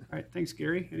 All right, thanks,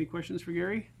 Gary. Any questions for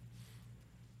Gary?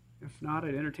 If not,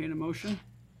 I'd entertain a motion.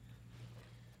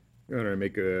 I'm going to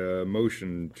make a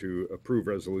motion to approve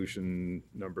resolution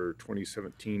number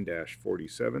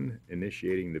 2017-47,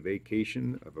 initiating the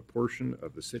vacation of a portion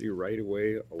of the city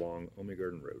right-of-way along Wilmy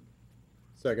Garden Road.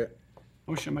 Second.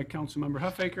 Motion by Councilmember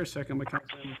Huffaker, second by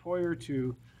Councilmember Poyer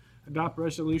to adopt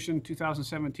resolution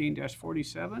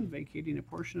 2017-47, vacating a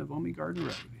portion of Wilmy Garden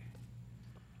Road.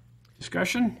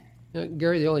 Discussion?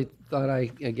 Gary, the only thought I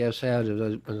guess had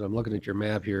as I'm looking at your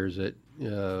map here is that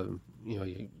you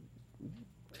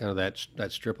kind of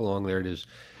that strip along there,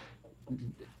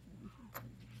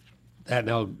 that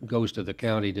now goes to the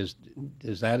county. Does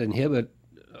that inhibit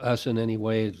us in any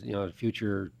way?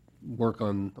 Future work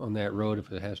on that road,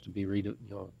 if it has to be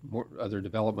more other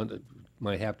development that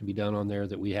might have to be done on there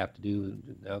that we have to do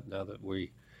now that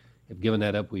we have given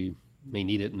that up, we may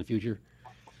need it in the future.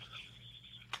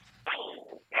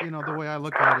 The way I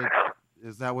look at it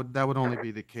is that would only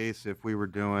be the case if we were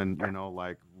doing,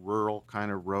 like rural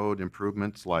kind of road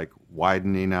improvements like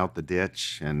widening out the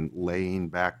ditch and laying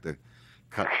back the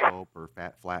cut slope or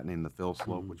flattening the fill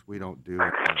slope, which we don't do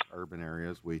in urban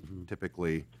areas. We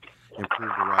typically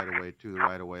improve the right-of-way to the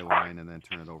right-of-way line and then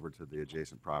turn it over to the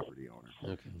adjacent property owner.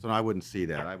 Okay. So I wouldn't see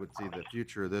that. I would see the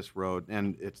future of this road,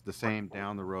 and it's the same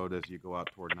down the road as you go out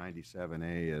toward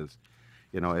 97A is,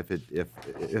 you know,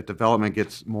 if development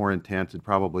gets more intense, it'd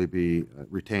probably be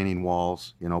retaining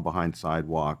walls, you know, behind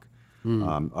sidewalk,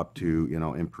 up to, you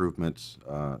know, improvements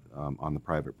on the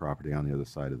private property on the other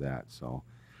side of that. So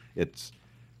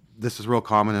this is real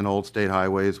common in old state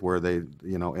highways where they,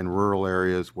 you know, in rural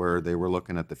areas where they were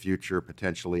looking at the future,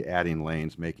 potentially adding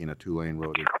lanes, making a 2-lane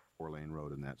road into a 4-lane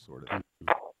road and that sort of thing.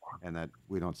 And that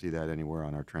we don't see that anywhere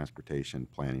on our transportation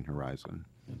planning horizon.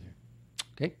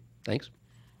 Okay, thanks.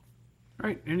 All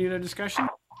right, any other discussion?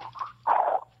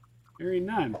 Hearing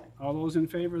none. All those in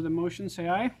favor of the motion say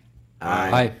aye.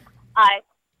 Aye. Aye.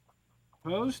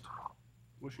 Opposed?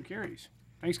 Motion carries.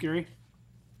 Thanks, Gary.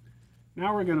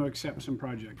 Now we're going to accept some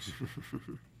projects.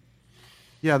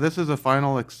 Yeah, this is a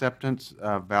final acceptance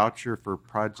voucher for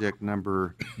project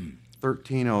number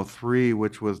 1303,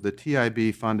 which was the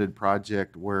TIB funded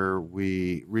project where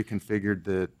we reconfigured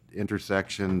the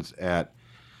intersections at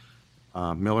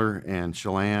Miller and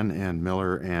Chelan and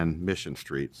Miller and Mission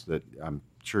Streets that I'm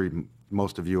sure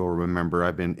most of you will remember.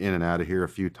 I've been in and out of here a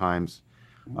few times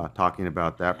talking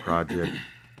about that project.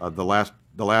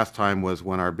 The last time was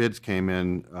when our bids came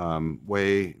in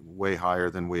way higher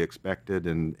than we expected,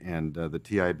 and the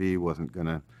TIB wasn't going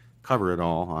to cover it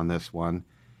all on this one.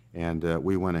 And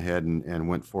we went ahead and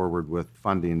went forward with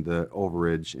funding the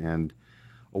overage and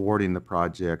awarding the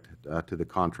project to the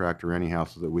contractor anyhow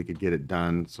so that we could get it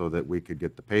done so that we could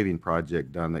get the paving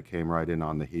project done that came right in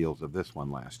on the heels of this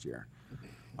one last year.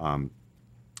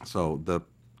 So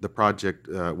the project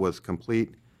was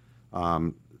complete,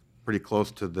 pretty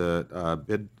close to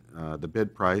the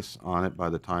bid price on it by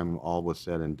the time all was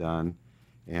said and done.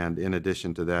 And in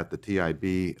addition to that, the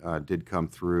TIB did come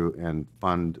through and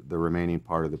fund the remaining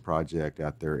part of the project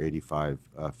at their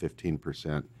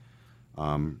 85-15%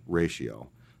 ratio.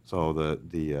 So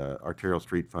the Arterial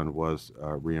Street Fund was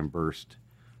reimbursed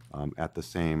at the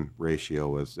same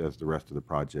ratio as the rest of the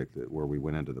project where we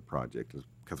went into the project,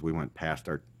 because we went past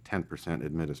our 10%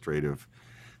 administrative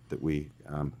that we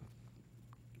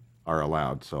are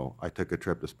allowed. So I took a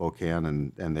trip to Spokane,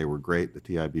 and they were great. The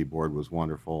TIB board was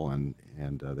wonderful, and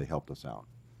they helped us out.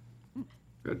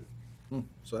 Good.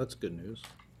 So that's good news.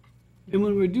 And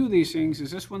when we do these things,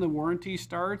 is this when the warranty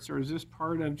starts, or is this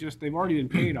part of just, they've already been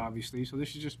paid, obviously, so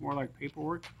this is just more like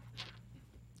paperwork?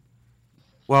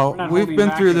 Well, We're not we've holding been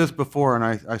back through it. this before, and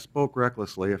I spoke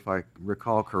recklessly, if I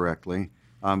recall correctly.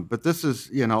 But this is,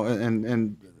 you know,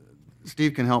 and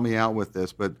Steve can help me out with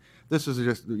this, but this is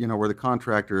just, you know, where the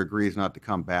contractor agrees not to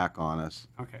come back on us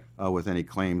Okay. with any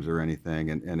claims or anything,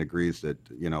 and agrees that,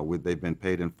 you know, they've been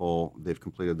paid in full, they've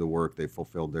completed the work, they've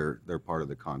fulfilled their part of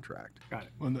the contract. Got it.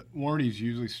 Well, the warranties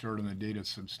usually start on the date of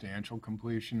substantial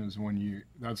completion is when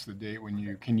that's the date when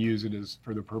you can use it as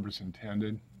for the purpose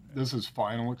intended. This is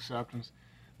final acceptance.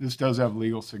 This does have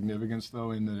legal significance,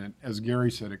 though, in that, as Gary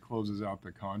said, it closes out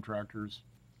the contractor's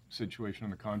situation on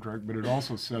the contract, but it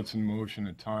also sets in motion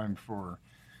a time for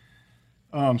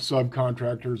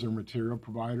subcontractors or material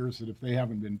providers that if they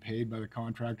haven't been paid by the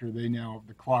contractor,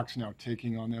 the clock's now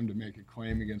ticking on them to make a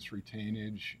claim against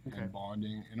retainage and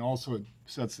bonding. And also it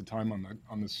sets the time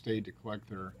on the state to collect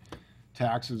their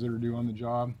taxes that are due on the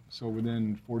job. So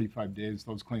within 45 days,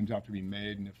 those claims have to be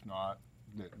made, and if not,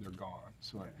 they're gone.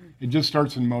 So it just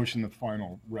starts in motion the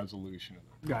final resolution of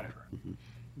the Got it.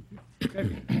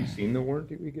 Have you seen the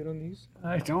warranty we get on these?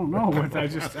 I don't know, but I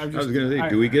was was going to say,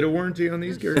 do we get a warranty on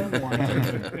these, Gary?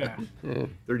 Yeah.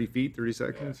 30 feet, 30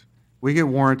 seconds? We get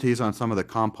warranties on some of the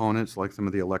components, like some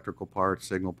of the electrical parts,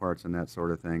 signal parts, and that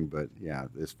sort of thing. But yeah,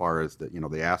 as far as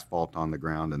the asphalt on the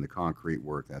ground and the concrete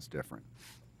work, that's different.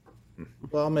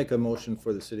 Well, I'll make a motion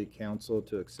for the city council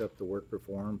to accept the work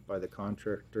performed by the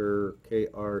contractor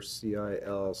KRCI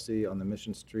LLC on the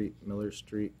Mission Street, Miller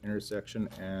Street intersection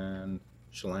and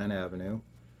Chelan Avenue,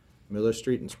 Miller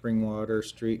Street and Springwater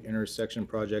Street intersection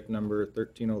project number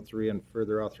 1303, and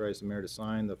further authorize the mayor to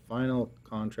sign the final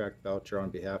contract voucher on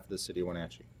behalf of the city of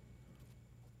Wenatchee.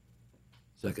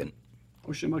 Second.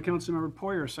 Motion by Councilmember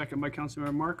Poyer, second by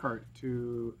Councilmember Markart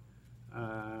to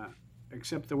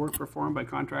accept the work performed by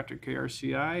contractor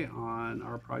KRCI on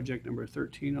our project number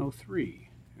 1303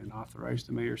 and authorize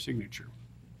the mayor's signature.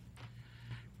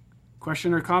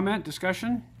 Question or comment,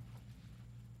 discussion?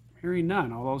 Hearing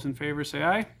none. All those in favor say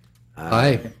aye.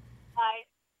 Aye. Aye.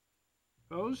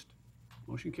 Opposed?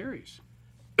 Motion carries.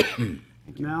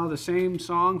 Now the same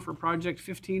song for project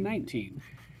 1519.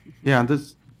 Yeah, and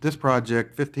this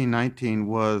project, 1519,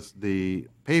 was the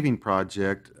paving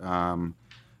project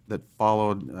that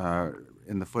followed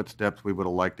in the footsteps. We would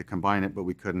have liked to combine it, but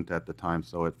we couldn't at the time,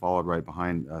 so it followed right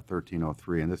behind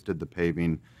 1303. And this did the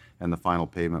paving and the final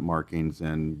pavement markings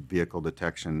and vehicle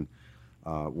detection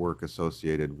work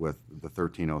associated with the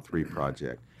 1303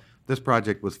 project. This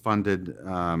project was funded,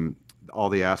 all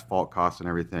the asphalt costs and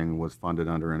everything was funded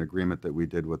under an agreement that we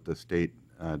did with the state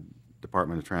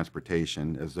Department of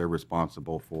Transportation, as they're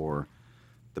responsible for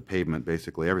the pavement,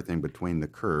 basically everything between the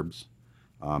curbs.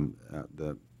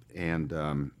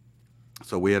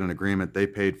 So we had an agreement, they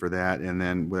paid for that, and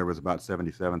then there was about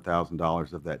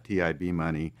 $77,000 of that TIB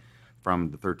money from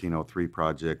the 1303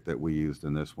 project that we used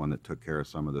in this one that took care of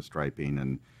some of the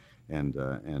striping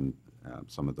and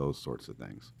some of those sorts of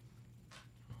things.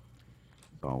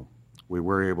 So we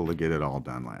were able to get it all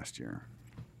done last year.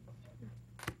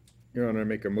 Your Honor, I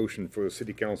make a motion for the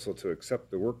City Council to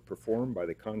accept the work performed by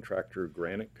the contractor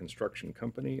Granite Construction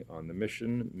Company on the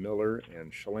Mission, Miller, and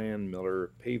Chelan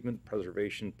Miller Pavement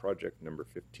Preservation Project number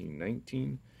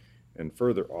 1519, and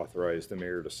further authorize the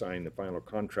mayor to sign the final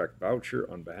contract voucher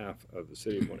on behalf of the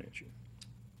City of Wenatchee.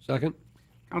 Second.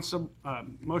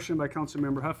 Motion by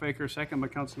Councilmember Huffaker, second by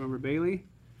Councilmember Bailey,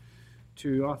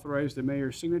 to authorize the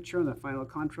mayor's signature on the final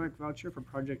contract voucher for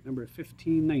project number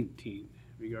 1519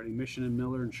 regarding Mission and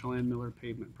Miller and Chelan Miller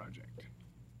pavement project.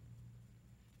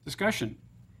 Discussion.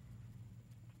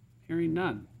 Hearing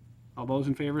none. All those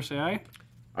in favor say aye.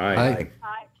 Aye.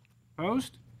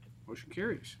 Opposed? Motion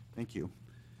carries. Thank you.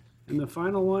 And the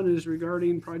final one is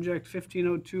regarding project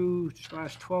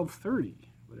 1502/1230,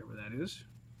 whatever that is.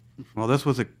 Well, this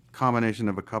was a combination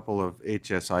of a couple of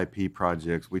HSIP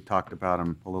projects. We talked about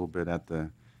them a little bit at the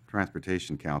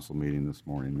Transportation Council meeting this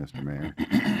morning, Mr. Mayor.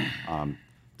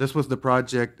 This was the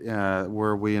project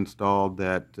where we installed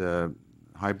that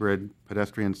hybrid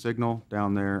pedestrian signal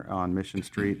down there on Mission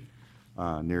Street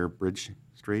near Bridge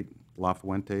Street, La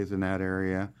Fuente's in that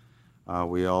area.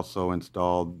 We also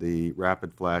installed the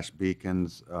rapid flash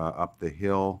beacons up the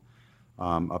hill,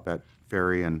 up at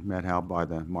Ferry and Medhow by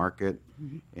the market,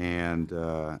 and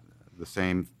the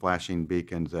same flashing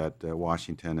beacons at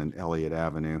Washington and Elliott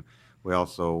Avenue. We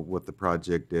also, with the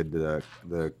project, did the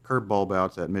curb bulb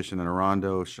outs at Mission and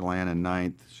Orondo, Chelan and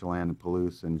 9th, Chelan and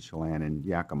Palouse, and Chelan and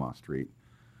Yakima Street.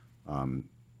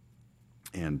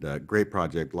 Great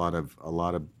project, a lot of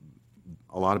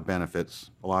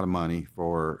benefits, a lot of money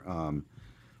for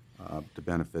to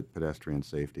benefit pedestrian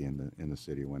safety in the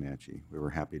city of Wenatchee. We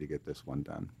were happy to get this one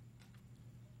done.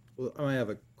 Well, I have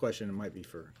a question. It might be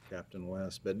for Captain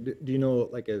West, but do you know,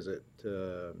 like, is it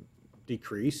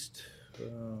decreased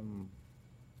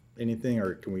anything,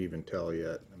 or can we even tell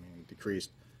yet? I mean,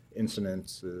 decreased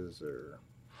incidences, or?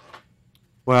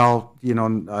 Well, you know,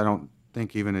 I don't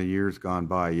think even a year's gone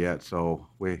by yet, so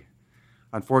we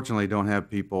unfortunately don't have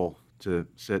people to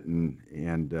sit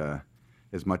and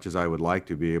as much as I would like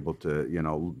to be able to, you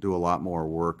know, do a lot more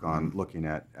work on looking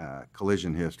at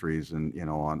collision histories and, you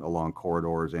know, along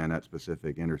corridors and at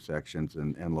specific intersections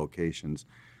and locations.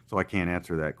 So I can't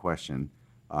answer that question.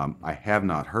 I have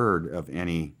not heard of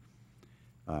any,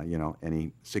 you know,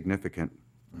 any significant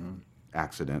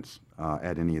accidents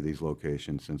at any of these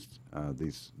locations since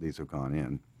these have gone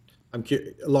in. I'm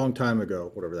curious, a long time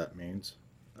ago, whatever that means.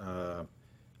 I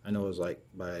know it was like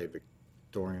by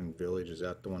Victorian Village. Is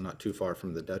that the one not too far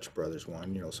from the Dutch Brothers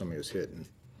one? You know, somebody was hit and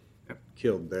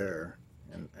killed there.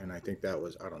 And I think that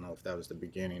was, I don't know if that was the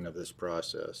beginning of this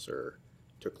process or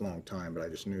took a long time, but I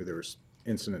just knew there was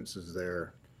incidences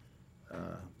there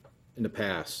in the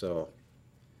past. So,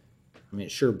 I mean,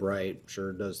 it's sure bright,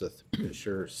 sure does it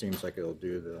sure seems like it'll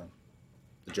do the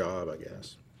job, I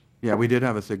guess. Yeah, we did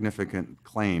have a significant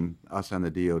claim. Us and the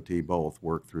DOT both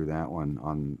worked through that one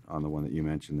on the one that you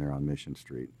mentioned there on Mission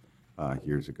Street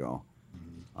years ago.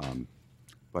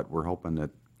 But we're hoping that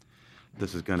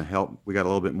this is going to help. We got a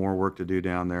little bit more work to do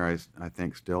down there, I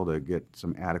think, still to get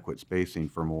some adequate spacing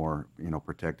for more, you know,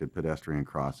 protected pedestrian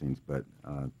crossings. But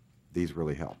these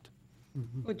really helped.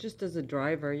 Well, just as a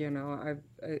driver, you know,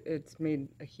 it's made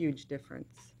a huge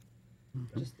difference.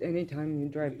 Just anytime you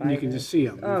drive by, You can just see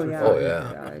them. Oh yeah. Oh,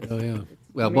 yeah. It's, Oh, yeah. it's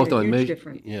Well, made both a on huge Mission,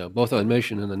 difference. yeah, both on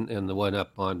Mission and the one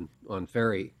up on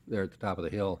Ferry there at the top of the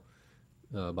hill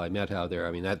by Methow there.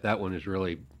 I mean, that one is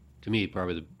really, to me,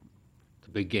 probably the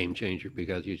big game changer,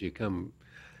 because as you come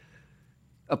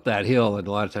up that hill, and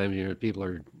a lot of times, you know, people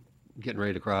are getting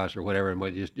ready to cross or whatever,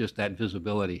 and just that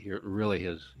visibility here really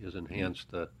has enhanced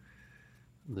the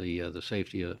the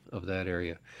safety of that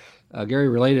area. Gary,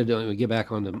 related, we get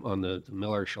back on the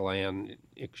Miller Chelan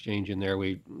exchange in there.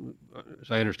 As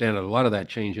I understand it, a lot of that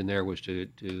change in there was to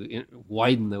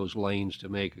widen those lanes to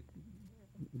make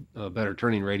better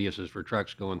turning radiuses for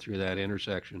trucks going through that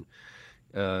intersection.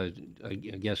 I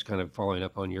guess kind of following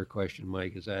up on your question,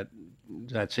 Mike, does that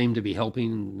seem to be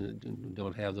helping?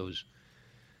 Don't have those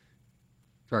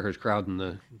truckers crowding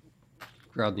the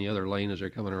other lane as they're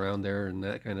coming around there and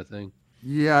that kind of thing?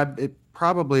 Yeah, it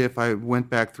probably, if I went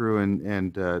back through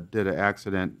and did an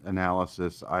accident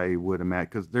analysis, I would imagine,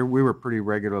 because we were pretty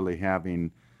regularly having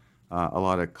a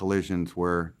lot of collisions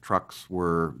where trucks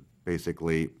were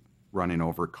basically running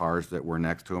over cars that were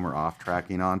next to them or off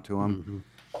tracking onto them.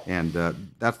 And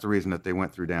that's the reason that they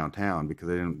went through downtown, because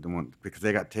because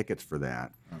they got tickets for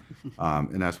that.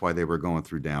 And that's why they were going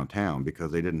through downtown,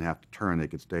 because they didn't have to turn, they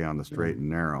could stay on the straight and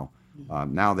narrow.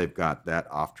 Now they've got that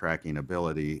off-tracking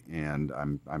ability, and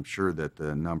I'm sure that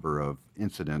the number of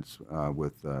incidents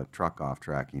with truck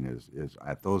off-tracking is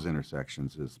at those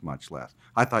intersections is much less.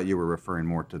 I thought you were referring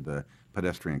more to the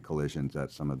pedestrian collisions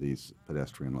at some of these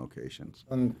pedestrian locations.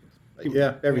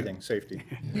 Yeah, everything, safety.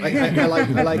 I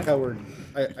like how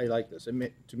I like this. To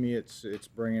me, it's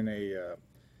bringing a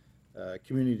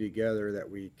community together that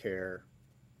we care.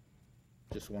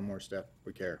 Just one more step,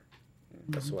 we care.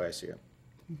 That's the way I see it.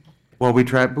 Well, we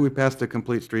passed a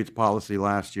complete streets policy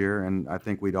last year, and I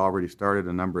think we'd already started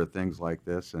a number of things like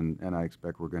this, and I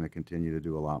expect we're going to continue to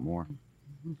do a lot more.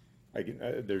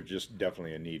 There's just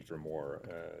definitely a need for more.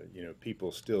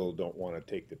 People still don't want to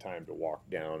take the time to walk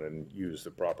down and use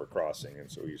the proper crossing,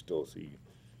 and so you still see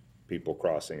people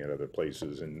crossing at other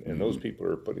places, and those people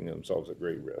are putting themselves at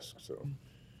great risk. So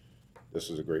this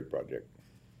is a great project.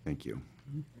 Thank you.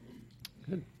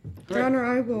 Good. Your Honor,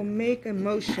 I will make a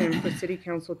motion for City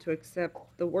Council to accept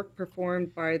the work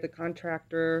performed by the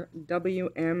contractor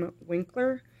W.M.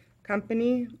 Winkler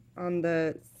Company on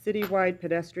the citywide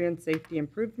pedestrian safety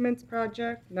improvements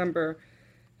project number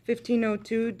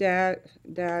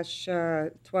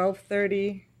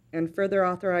 1502-1230, and further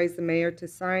authorize the mayor to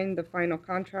sign the final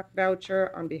contract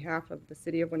voucher on behalf of the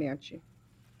city of Wenatchee.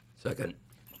 Second.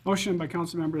 Motion by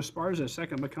Councilmember Esparza,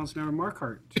 second by Councilmember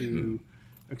Markart to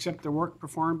accept the work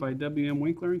performed by W.M.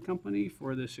 Winkler and Company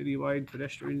for the citywide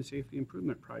pedestrian safety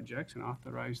improvement projects and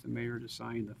authorize the mayor to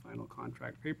sign the final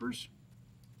contract papers.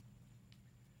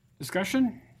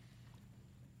 Discussion?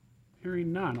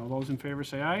 Hearing none. All those in favor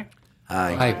say aye.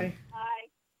 Aye. Aye.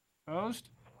 Opposed?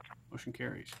 Motion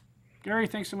carries. Gary,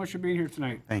 thanks so much for being here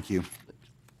tonight. Thank you.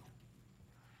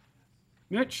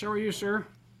 Mitch, how are you, sir?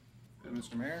 Good,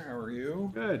 Mr. Mayor. How are you?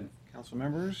 Good. Council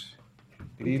members,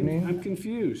 good evening. I'm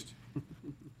confused.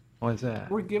 Why is that?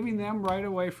 We're giving them right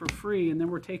away for free, and then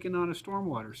we're taking on a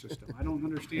stormwater system. I don't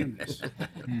understand this.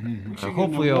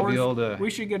 Hopefully I'll be able to.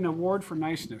 We should get an award for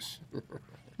niceness.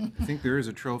 I think there is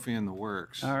a trophy in the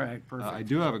works. All right, perfect. I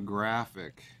do have a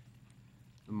graphic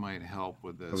that might help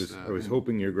with this. I was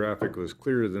hoping your graphic was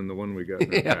clearer than the one we got in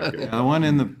the packet. Yeah, the one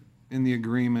in the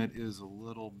agreement is a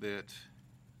little bit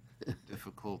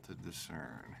difficult to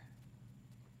discern.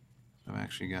 So I've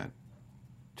actually got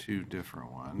two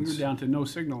different ones. We were down to no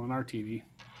signal on our TV.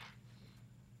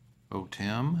 Oh,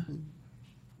 Tim?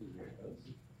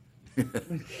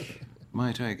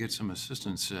 Might I get some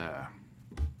assistance?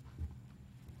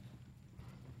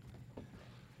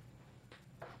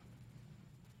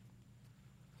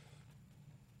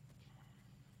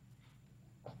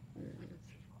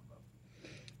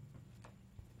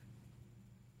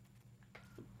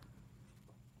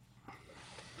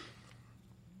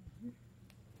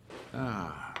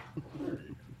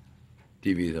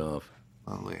 TV's off.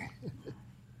 Lovely.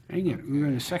 Dang it, we were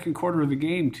in the second quarter of the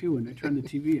game, too, and they turned the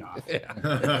TV off. So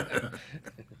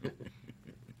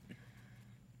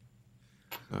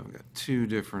I've got two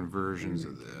different versions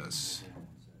of this.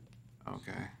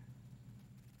 Okay.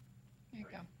 There you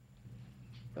go.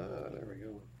 There we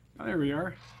go. Oh, there we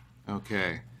are.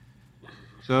 Okay.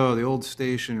 So the old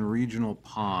station regional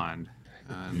pond,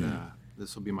 and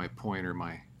this will be my pointer,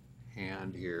 my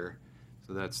hand here.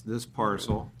 So that's this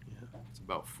parcel. It's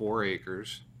about 4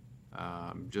 acres.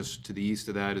 Just to the east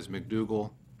of that is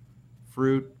McDougal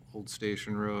Fruit, Old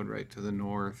Station Road, right to the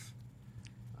north.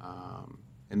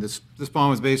 And this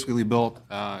pond was basically built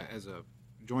as a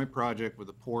joint project with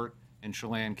the port and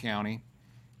Chelan County.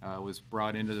 It was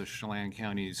brought into the Chelan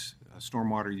County's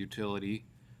stormwater utility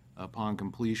upon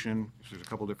completion. There's a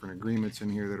couple different agreements in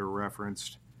here that are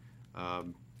referenced.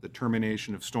 The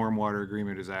termination of stormwater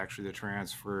agreement is actually the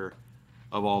transfer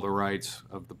of all the rights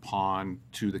of the pond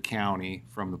to the county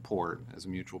from the port as a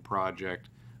mutual project.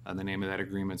 The name of that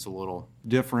agreement's a little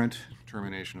different,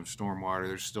 termination of stormwater.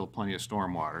 There's still plenty of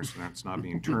stormwater, so it's not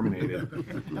being terminated.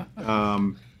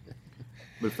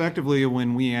 But effectively,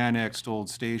 when we annexed Old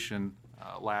Station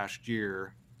last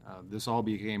year, this all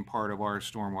became part of our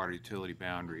stormwater utility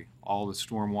boundary. All the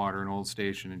stormwater in Old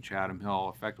Station and Chatham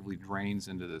Hill effectively drains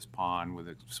into this pond with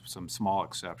some small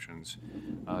exceptions.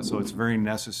 So it's a very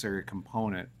necessary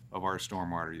component of our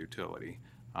stormwater utility.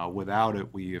 Without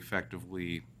it, we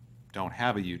effectively don't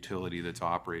have a utility that's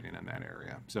operating in that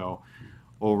area. So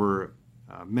over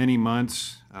many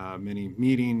months, many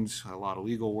meetings, a lot of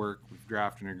legal work, we've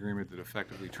drafted an agreement that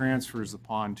effectively transfers the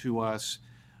pond to us.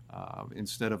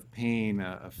 Instead of paying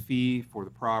a fee for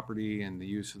the property and the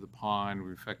use of the pond,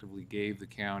 we effectively gave the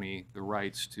county the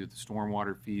rights to the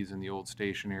stormwater fees in the Old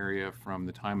Station area from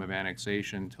the time of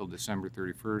annexation until December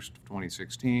 31st of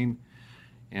 2016.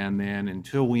 And then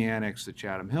until we annex the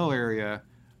Chatham Hill area,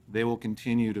 they will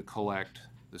continue to collect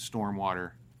the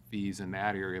stormwater fees in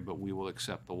that area, but we will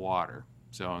accept the water.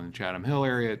 So in the Chatham Hill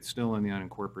area, it's still in the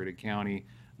unincorporated county.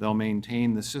 They'll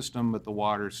maintain the system, but the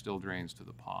water still drains to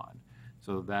the pond.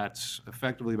 So that's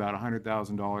effectively about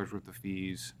 $100,000 worth of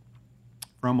fees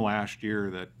from last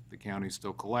year that the county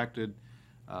still collected.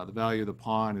 The value of the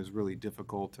pond is really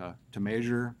difficult to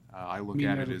measure. I look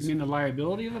at it as... You mean the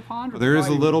liability of the pond? Or there is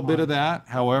a little the bit of that.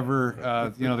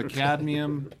 However, you know, the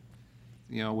cadmium,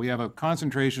 you know, we have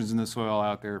concentrations in the soil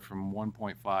out there from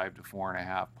 1.5 to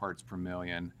 4.5 parts per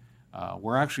million.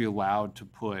 We're actually allowed to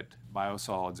put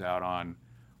biosolids out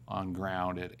on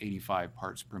ground at 85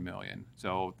 parts per million.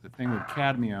 So the thing with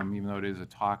cadmium, even though it is a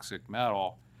toxic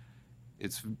metal,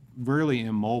 it's really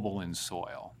immobile in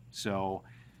soil. So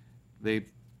they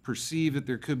perceive that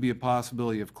there could be a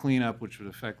possibility of cleanup, which would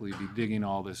effectively be digging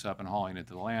all this up and hauling it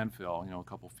to the landfill, you know, a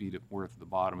couple feet worth at the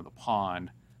bottom of the pond.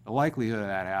 The likelihood of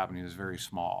that happening is very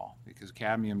small because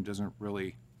cadmium doesn't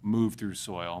really move through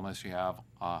soil unless you have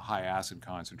a high acid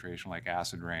concentration like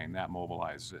acid rain. That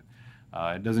mobilizes it.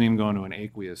 It doesn't even go into an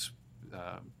aqueous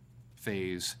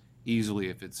phase easily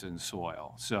if it's in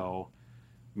soil, so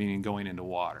meaning going into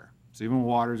water. So even when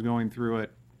water is going through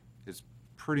it, it's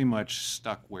pretty much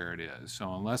stuck where it is.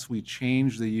 So unless we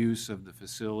change the use of the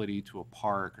facility to a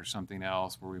park or something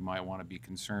else where we might want to be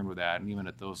concerned with that, and even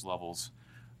at those levels,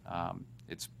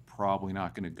 it's probably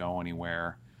not going to go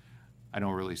anywhere. I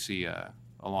don't really see a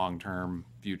long-term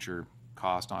future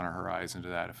cost on our horizon to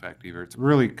that effect either. It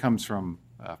really comes from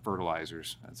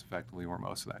fertilizers. That's effectively where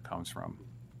most of that comes from.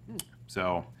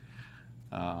 So,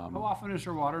 how often is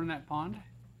there water in that pond?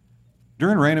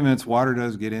 During rain events, water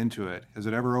does get into it. Has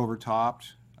it ever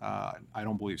overtopped? I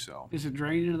don't believe so. Is it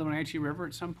drained into the Wenatchee River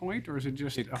at some point, or is it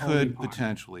just it a could pond?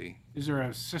 Potentially. Is there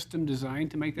a system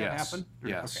designed to make that happen?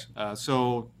 Yes. Okay.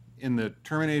 So in the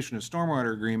termination of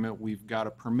stormwater agreement, we've got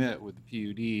a permit with the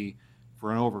PUD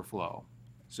for an overflow.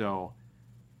 So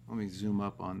let me zoom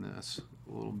up on this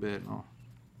a little bit.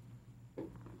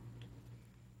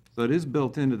 So it is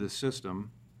built into the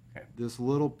system. Okay. This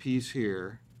little piece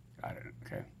here Got it.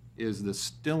 Okay. is the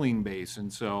stilling basin.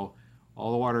 So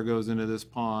all the water goes into this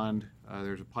pond.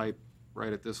 There's a pipe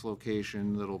right at this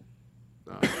location that'll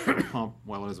pump.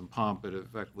 Well, it doesn't pump, but it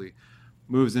effectively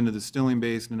moves into the stilling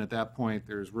basin. And at that point,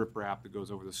 there's riprap that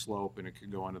goes over the slope, and it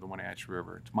could go into the Wenatchee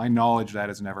River. To my knowledge, that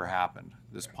has never happened.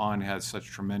 This pond has such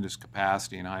tremendous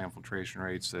capacity and high infiltration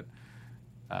rates that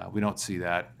we don't see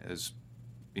that as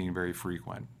being very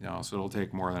frequent. You know, so it'll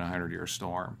take more than a 100-year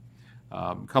storm.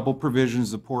 A couple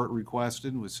provisions the port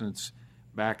requested was, since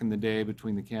back in the day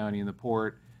between the county and the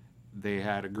port, they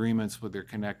had agreements with their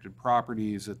connected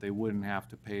properties that they wouldn't have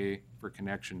to pay for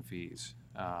connection fees.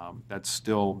 That's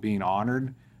still being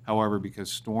honored. However, because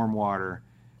stormwater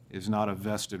is not a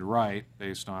vested right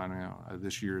based on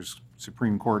this year's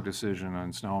Supreme Court decision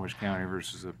on Snohomish County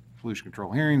versus the Pollution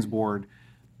Control Hearings Board,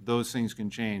 those things can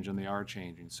change, and they are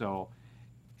changing. So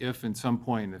if in some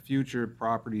point in the future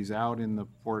properties out in the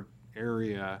port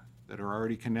area that are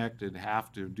already connected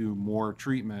have to do more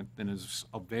treatment than is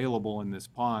available in this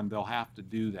pond, they'll have to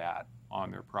do that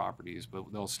on their properties, but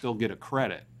they'll still get a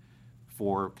credit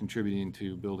for contributing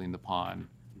to building the pond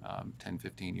 10,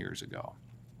 15 years ago.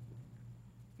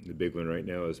 The big one right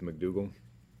now is McDougal.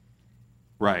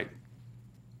 Right.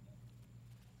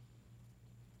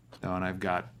 So, and I've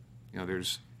got,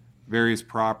 there's various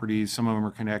properties. Some of them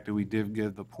are connected. We did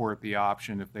give the port the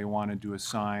option if they wanted to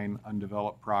assign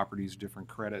undeveloped properties different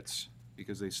credits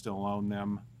because they still own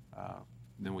them.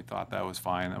 Then we thought that was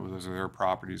fine. Those are their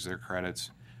properties, their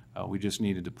credits. We just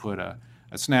needed to put a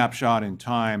snapshot in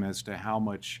time as to how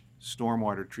much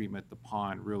stormwater treatment the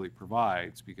pond really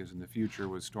provides, because in the future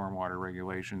with stormwater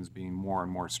regulations being more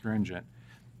and more stringent,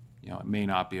 it may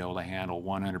not be able to handle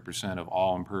 100% of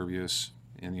all impervious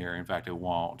in the area. In fact, it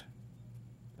won't.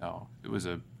 So it was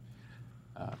I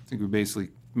think we basically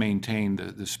maintained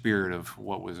the spirit of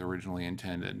what was originally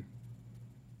intended.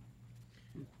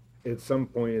 At some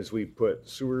point, as we put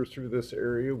sewer through this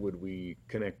area, would we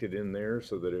connect it in there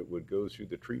so that it would go through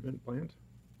the treatment plant?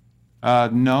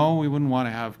 No, we wouldn't want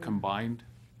to have combined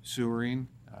sewering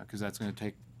because that's going to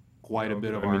take quite a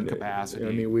bit of our capacity.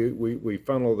 I mean, we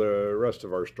funnel the rest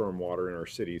of our stormwater in our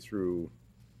city through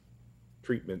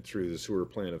treatment through the sewer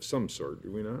plant of some sort,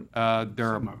 do we not?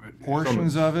 There are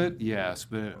portions of it, yes,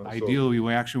 but ideally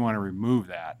we actually want to remove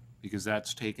that because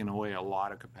that's taken away a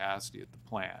lot of capacity at the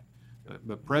plant.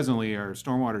 But presently, our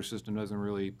stormwater system doesn't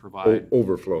really provide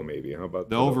overflow. Maybe how about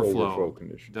the overflow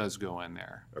condition? Does go in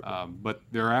there, Okay. but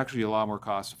there are actually a lot more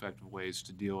cost-effective ways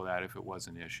to deal with that if it was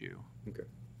an issue. Okay.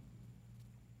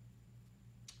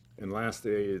 And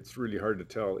lastly, it's really hard to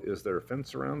tell. Is there a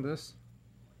fence around this?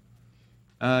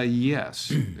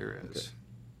 Yes, there is. Okay.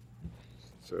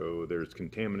 So there's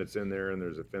contaminants in there, and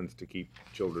there's a fence to keep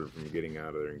children from getting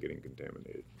out of there and getting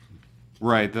contaminated.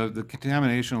 Right. The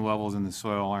contamination levels in the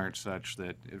soil aren't such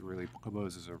that it really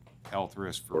poses a health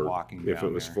risk for walking down there. If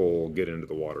it was full, get into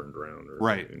the water and drown. Or,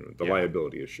 right. The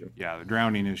liability issue. Yeah, the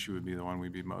drowning issue would be the one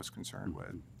we'd be most concerned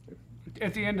with.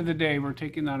 At the end of the day, we're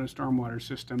taking on a stormwater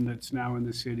system that's now in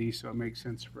the city, so it makes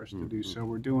sense for us to do so.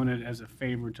 We're doing it as a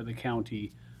favor to the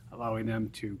county, allowing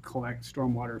them to collect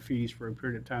stormwater fees for a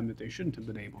period of time that they shouldn't have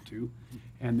been able to,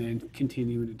 and then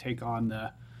continuing to take on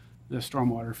the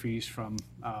stormwater fees from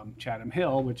Chatham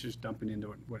Hill, which is dumping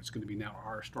into what's going to be now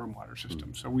our stormwater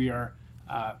system. So we are,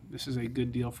 this is a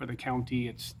good deal for the county.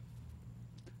 It's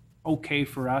okay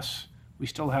for us. We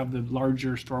still have the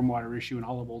larger stormwater issue in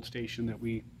Olive Old Station that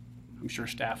I'm sure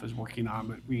staff is working on,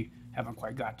 but we haven't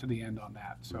quite got to the end on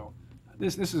that. So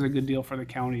this is a good deal for the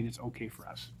county, and it's okay for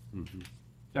us. Is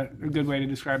that a good way to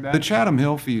describe that? The Chatham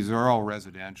Hill fees are all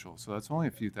residential, so that's only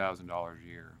a few $1,000s a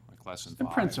year, like less than The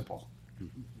 $5. principal.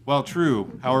 Well,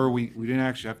 true. However, we didn't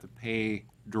actually have to pay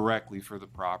directly for the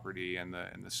property and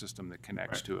the system that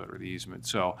connects to it or the easement.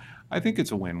 So I think it's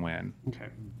a win-win. Okay.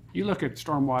 You look at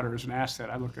stormwater as an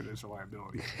asset. I look at it as a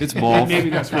liability. It's both.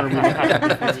 Maybe that's where we look at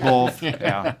it. It's both,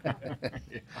 yeah.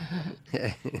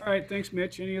 All right, thanks,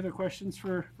 Mitch. Any other questions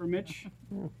for Mitch?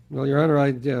 Well, Your Honor,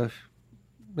 I'd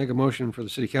make a motion for the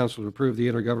City Council to approve the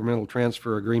intergovernmental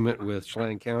transfer agreement with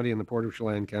Chelan County and the Port of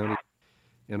Chelan County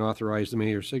and authorize the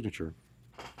mayor's signature.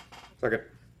 Second.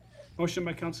 Motion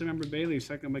by Councilmember Bailey,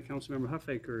 second by Councilmember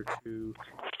Huffaker to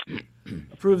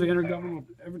approve the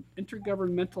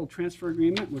intergovernmental transfer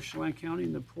agreement with Chelan County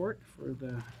and the Port for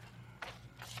the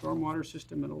stormwater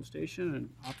system at Old Station and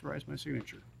authorize my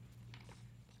signature.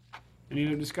 Any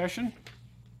other discussion?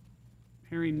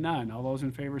 Hearing none. All those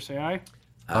in favor say aye.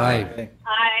 Aye.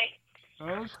 Aye.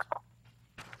 Opposed?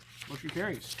 Motion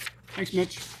carries. Thanks,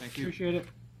 Mitch. Thank you. Appreciate it.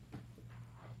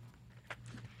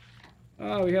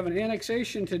 Oh, we have an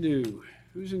annexation to do.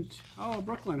 Who's in? Oh,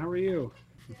 Brooklyn, how are you?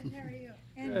 Good, how are you?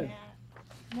 And Good. Matt.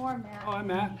 More Matt. Oh, I'm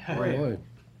Matt. How are you? Boy.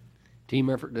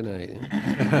 Team effort tonight.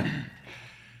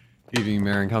 Good evening,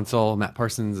 Mayor and Council. Matt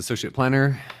Parsons, Associate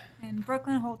Planner. And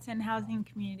Brooklyn Holton, Housing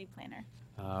Community Planner.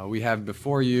 We have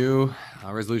before you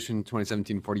Resolution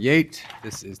 2017-48.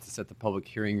 This is to set the public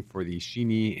hearing for the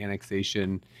Sheeny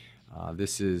annexation.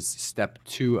 This is step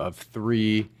 2 of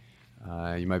 3.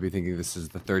 You might be thinking this is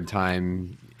the third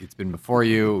time it's been before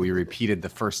you. We repeated the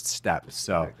first step,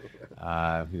 so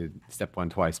we did step 1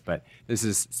 twice, but this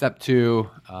is step 2.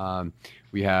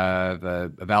 We have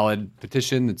a valid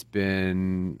petition that's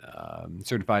been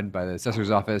certified by the assessor's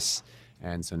office,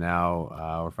 and so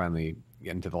now we're finally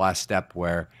getting to the last step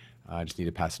where I just need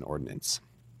to pass an ordinance.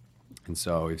 And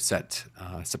so we've set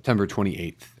September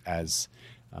 28th as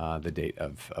the date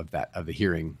of the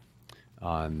hearing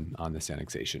on this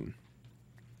annexation.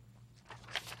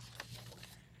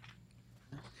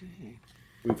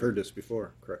 We've heard this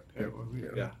before, correct?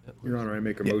 Yeah. Your Honor, I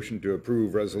make a motion to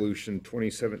approve Resolution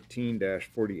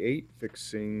 2017-48,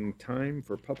 fixing time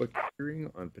for public hearing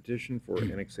on petition for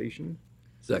annexation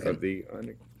of the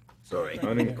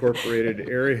unincorporated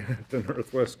area at the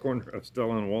northwest corner of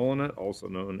Stella and Walnut, also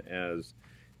known as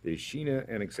the Sheena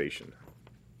annexation.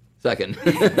 Second.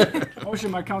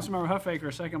 Motion by Councilmember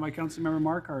Huffaker, second by Councilmember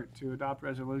Markart to adopt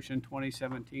Resolution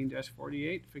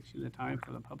 2017-48, fixing the time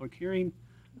for the public hearing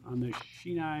on the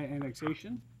Sheena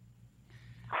annexation.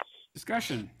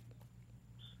 Discussion.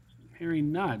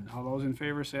 Hearing none. All those in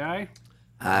favor say aye.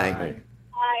 Aye.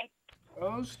 Aye.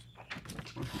 Opposed?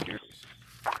 Motion carries.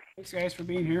 Thanks, guys, for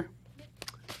being here.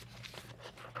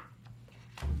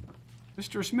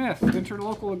 Mr. Smith,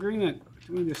 interlocal agreement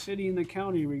between the city and the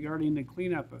county regarding the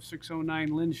cleanup of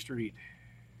 609 Lynn Street.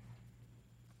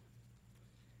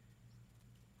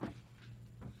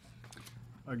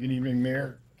 Good evening,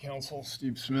 Mayor, Council,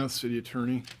 Steve Smith, City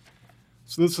Attorney.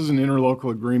 So this is an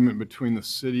interlocal agreement between the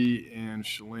city and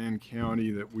Chelan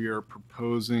County that we are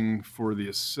proposing for the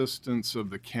assistance of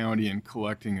the county in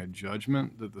collecting a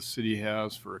judgment that the city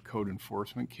has for a code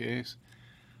enforcement case.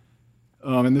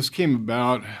 And this came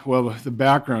about, well, the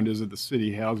background is that the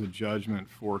city has a judgment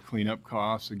for cleanup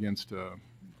costs against a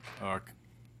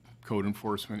code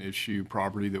enforcement issue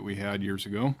property that we had years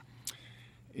ago.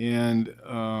 And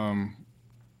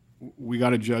we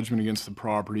got a judgment against the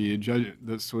property,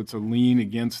 so it's a lien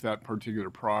against that particular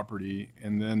property.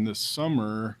 And then this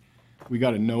summer, we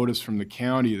got a notice from the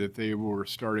county that they were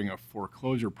starting a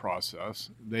foreclosure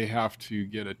process. They have to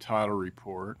get a title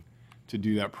report to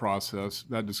do that process.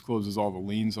 That discloses all the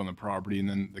liens on the property, and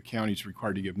then the county's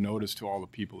required to give notice to all the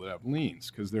people that have liens,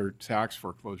 because their tax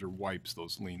foreclosure wipes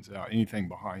those liens out. Anything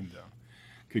behind them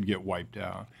could get wiped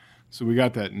out. So we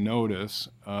got that notice.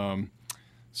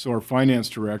 So our finance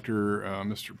director,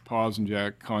 Mr.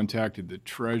 Posenjak, contacted the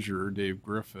treasurer, Dave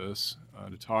Griffiths,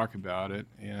 to talk about it,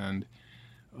 and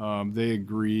they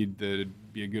agreed that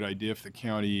it'd be a good idea if the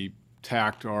county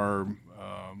tacked our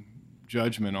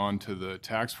judgment onto the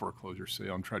tax foreclosure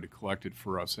sale and tried to collect it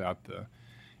for us at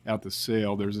the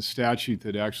sale. There's a statute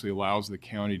that actually allows the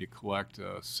county to collect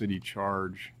a city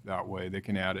charge that way. They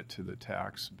can add it to the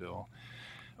tax bill.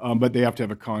 But they have to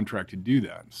have a contract to do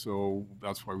that. So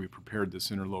that's why we prepared this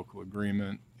interlocal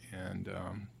agreement, and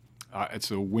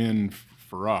it's a win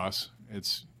for us.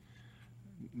 It's,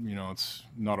 you know, it's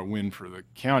not a win for the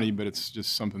county, but it's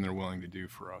just something they're willing to do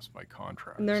for us by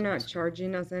contract. And they're not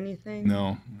charging us anything?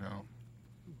 No.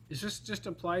 Is this just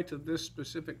apply to this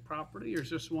specific property, or is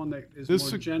this one that is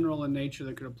This more general in nature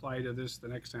that could apply to this the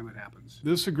next time it happens?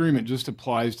 This agreement just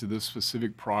applies to this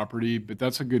specific property, but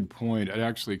that's a good point. It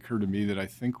actually occurred to me that I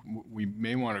think we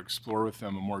may want to explore with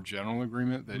them a more general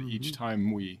agreement that each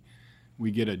time we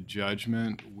get a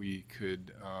judgment, we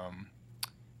could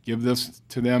give this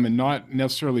to them and not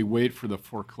necessarily wait for the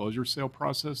foreclosure sale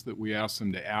process, that we ask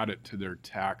them to add it to their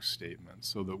tax statement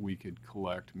so that we could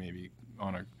collect maybe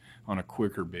on a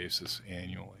quicker basis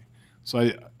annually.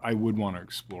 So I would want to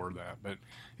explore that, but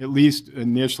at least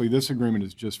initially this agreement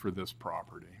is just for this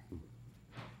property.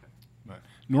 But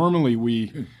normally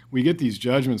we get these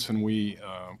judgments and we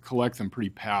collect them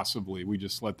pretty passively. We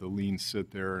just let the lien sit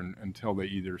there until they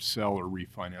either sell or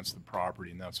refinance the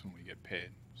property, and that's when we get paid.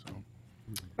 So.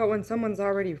 But when someone's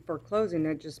already foreclosing,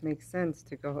 it just makes sense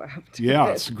to go after Yeah,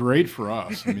 it. it's great for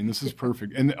us. I mean, this is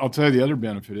perfect. And I'll tell you the other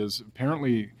benefit is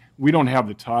apparently we don't have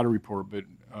the title report, but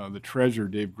the treasurer,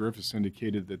 Dave Griffiths,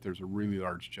 indicated that there's a really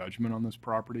large judgment on this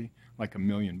property, like $1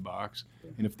 million.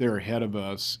 And if they're ahead of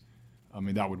us, I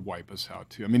mean, that would wipe us out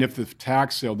too. I mean, if the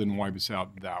tax sale didn't wipe us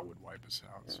out, that would wipe us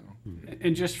out. So.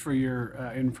 And just for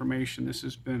your information, this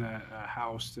has been a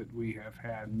house that we have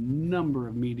had a number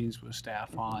of meetings with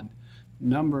staff on,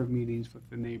 number of meetings with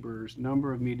the neighbors,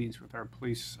 number of meetings with our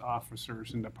police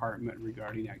officers and department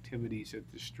regarding activities at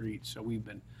the street. So we've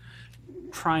been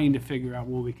trying to figure out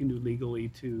what we can do legally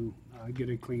to get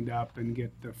it cleaned up and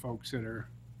get the folks that are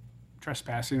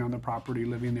trespassing on the property,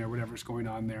 living there, whatever's going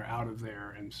on there, out of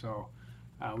there. And so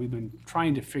we've been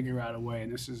trying to figure out a way,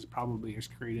 and this is probably as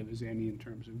creative as any in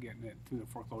terms of getting it through the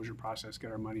foreclosure process,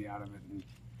 get our money out of it. And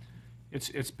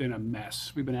it's been a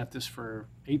mess. We've been at this for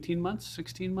 18 months,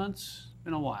 16 months,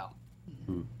 been a while.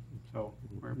 So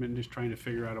we've been just trying to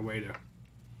figure out a way to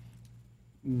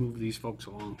move these folks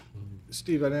along.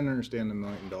 Steve, I didn't understand the $1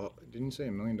 million. Didn't you say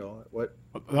 $1 million? What?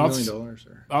 That's, $1 million?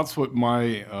 Or? That's what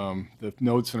my the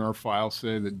notes in our file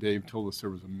say, that Dave told us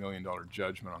there was $1 million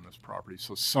judgment on this property.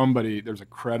 So there's a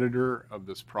creditor of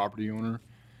this property owner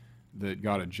that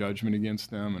got a judgment against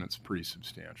them, and it's pretty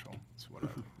substantial. That's what I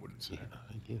would say.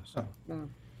 I guess so.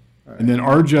 And then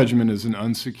our judgment is an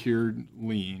unsecured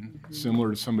lien,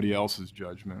 similar to somebody else's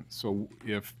judgment. So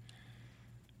if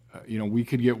we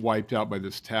could get wiped out by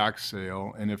this tax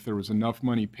sale, and if there was enough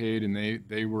money paid and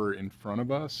they were in front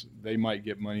of us, they might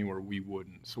get money where we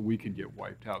wouldn't. So we could get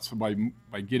wiped out. So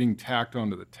by getting tacked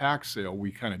onto the tax sale,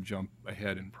 we kind of jump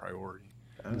ahead in priority.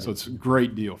 So it's a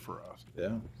great deal for us.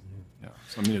 Yeah. Yeah.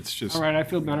 So I mean, it's just. All right, I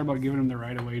feel better about giving them the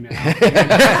right of way now.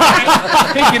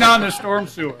 Taking on the storm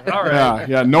sewer. All right.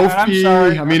 Yeah. No right, fee.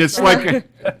 I'm sorry. I mean, it's like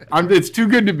it's too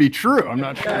good to be true. I'm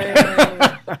not sure.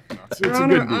 Your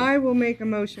Honor, I will make a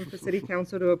motion for City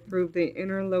Council to approve the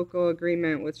interlocal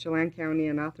agreement with Chelan County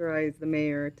and authorize the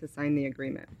mayor to sign the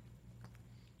agreement.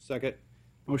 Second.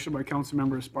 Motion by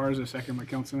Councilmember Esparza, second by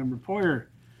Councilmember Poyer,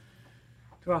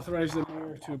 to authorize the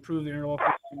mayor to approve the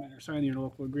interlocal Sign the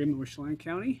interlocal agreement with Chelan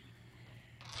County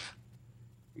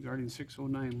regarding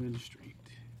 609 Lynn Street.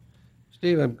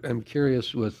 Steve, I'm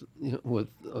curious with, with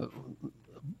a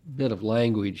bit of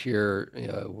language here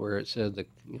where it said the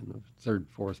third,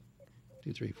 fourth,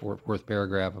 fourth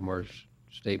paragraph of our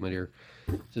statement here.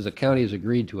 It says the county has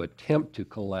agreed to attempt to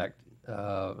collect.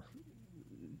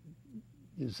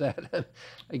 Is that,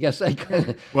 I guess that kind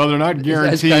of. Well, they're not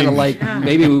guaranteeing. That's kind of like,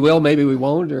 maybe we will, maybe we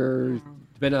won't, or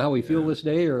depending on how we feel this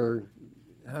day, or.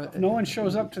 If no one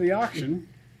shows up to the auction.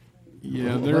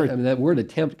 Yeah, I mean, that word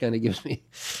attempt kind of gives me.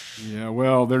 Yeah,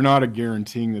 well, they're not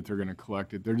guaranteeing that they're going to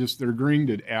collect it. They're agreeing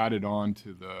to add it on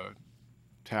to the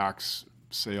tax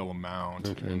sale amount.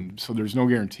 Okay. And so there's no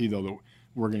guarantee, though, that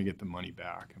we're going to get the money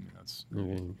back. I mean, that's,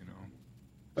 Okay.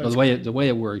 But So the way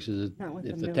it works is Not with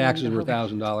if the the taxes were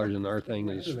 $1,000. $1,000 and our thing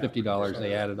is $50,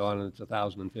 they add it on and it's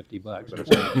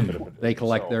 $1,050. They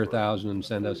collect their $1,000 and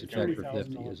send us a check for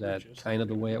 $50. Is that kind of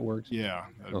the way it works? Yeah,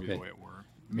 that'd be Okay. the way it works.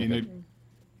 I mean,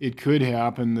 it could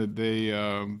happen that they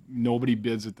nobody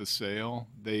bids at the sale.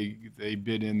 They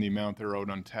bid in the amount they're owed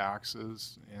on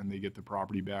taxes, and they get the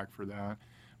property back for that.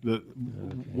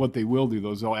 What they will do,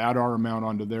 though, is they'll add our amount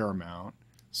onto their amount,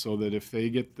 so that if they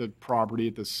get the property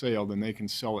at the sale, then they can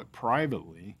sell it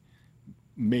privately,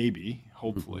 maybe,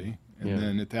 hopefully, and Yeah.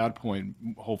 then at that point,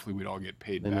 hopefully, we'd all get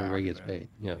paid Then back. everybody gets paid.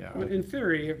 Yeah. Well, in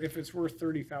theory, if it's worth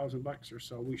 $30,000 or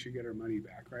so, we should get our money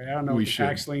back, right? I don't know. We If the should.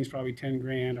 tax lien's probably 10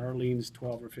 grand, our lien's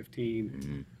 12 or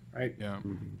 15, right? Yeah.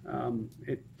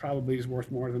 It probably is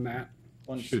worth more than that.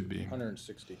 Should be.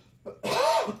 160.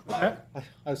 What?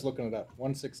 I was looking it up.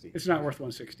 160. It's not worth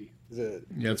 160. Is it?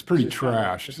 Yeah, it's pretty It's not worth-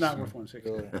 trash. It's not worth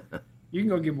 160. You can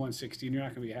go give 160 and you're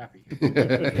not going to be happy.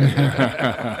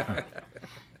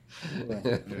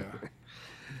 Yeah.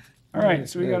 All right,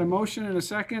 so we got a motion and a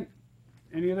second.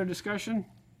 Any other discussion?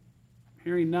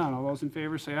 Hearing none. All those in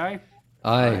favor say aye.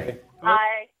 Aye.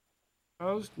 Aye.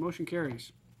 Opposed? Motion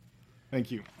carries.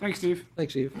 Thank you. Thanks, Steve.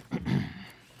 Thanks, Steve.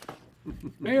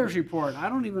 Mayor's report. I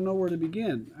don't even know where to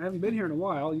begin. I haven't been here in a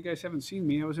while. You guys haven't seen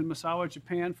me. I was in Misawa,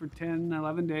 Japan for 10,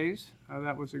 11 days.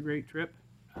 That was a great trip.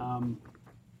 I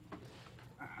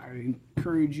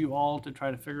encourage you all to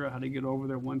try to figure out how to get over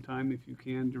there one time if you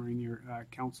can during your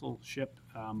councilship.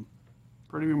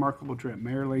 Pretty remarkable trip.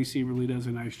 Mayor Lacey really does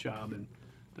a nice job, and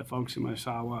the folks in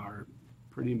Misawa are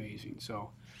pretty amazing. So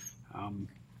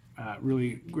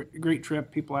really great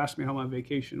trip. People ask me how my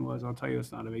vacation was. I'll tell you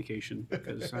it's not a vacation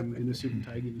because I'm in the suit and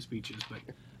tie giving speeches, but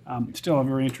still a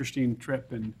very interesting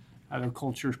trip, and their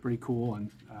culture is pretty cool.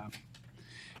 And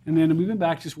then we've been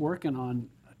back just working on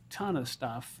a ton of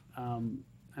stuff.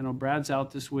 I know Brad's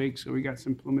out this week, so we got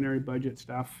some preliminary budget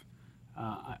stuff.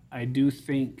 I do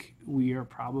think we are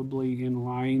probably in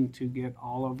line to get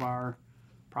all of our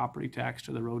property tax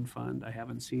to the road fund. I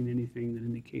haven't seen anything that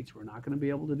indicates we're not going to be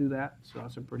able to do that, so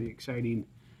that's a pretty exciting.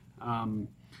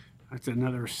 That's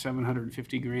another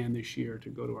 750 grand this year to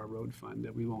go to our road fund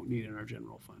that we won't need in our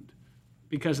general fund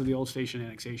because of the old station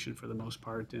annexation for the most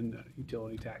part and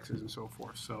utility taxes and so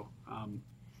forth. So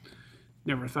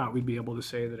never thought we'd be able to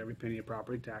say that every penny of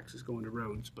property tax is going to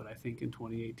roads, but I think in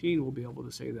 2018 we'll be able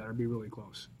to say that or be really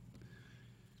close.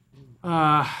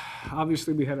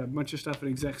 Obviously, we had a bunch of stuff in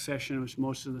exec session, which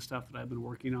most of the stuff that I've been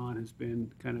working on has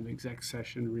been kind of exec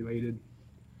session related.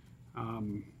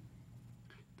 Don't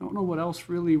know what else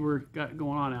really we're got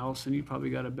going on, Allison. You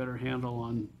probably got a better handle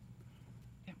on.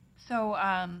 So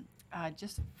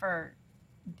just for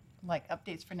like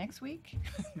updates for next week.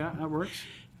 Yeah, that works.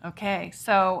 Okay,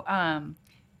 so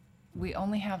we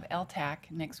only have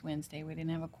LTAC next Wednesday. We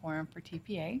didn't have a quorum for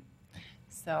TPA.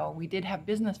 So we did have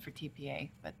business for TPA,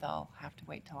 but they'll have to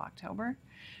wait till October.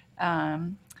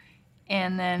 And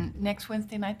then next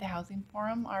Wednesday night, the Housing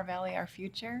Forum, Our Valley, Our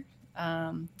Future.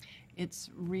 It's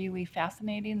really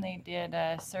fascinating. They did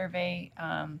a survey.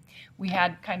 We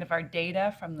had kind of our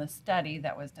data from the study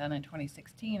that was done in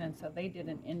 2016, and so they did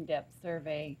an in-depth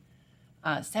survey,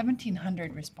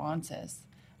 1,700 responses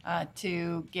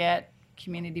to get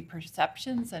community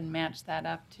perceptions and match that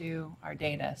up to our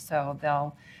data. So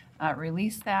they'll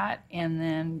release that and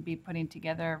then be putting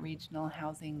together a regional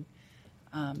housing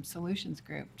solutions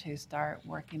group to start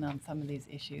working on some of these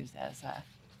issues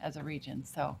as a region.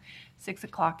 So 6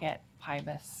 o'clock at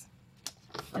Pybus.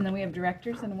 And then we have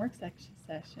directors and a work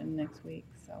session next week.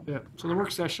 So Yeah, so the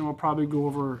work session will probably go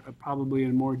over probably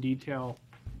in more detail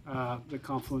the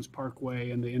Confluence Parkway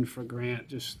and the infra grant,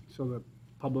 just so the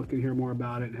public can hear more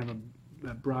about it and have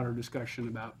a broader discussion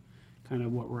about kind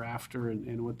of what we're after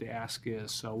and what the ask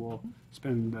is. So we'll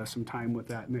spend some time with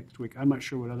that next week. I'm not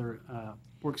sure what other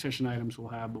work session items we'll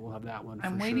have, but we'll have that one for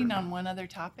I'm sure. waiting on one other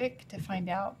topic to find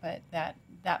out, but that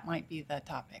might be the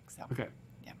topic. So Okay.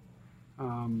 yeah.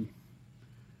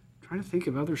 Trying to think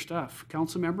of other stuff.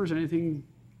 Council members, anything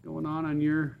going on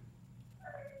your?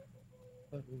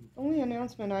 Only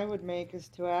announcement I would make is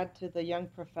to add to the Young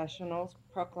Professionals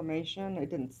Proclamation. I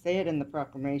didn't say it in the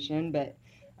proclamation, but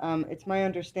it's my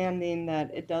understanding that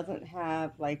it doesn't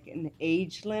have like an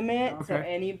age limit, so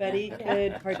Okay. anybody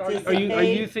could participate. Are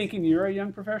you thinking you're a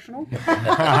young professional?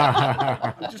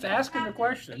 I'm just asking the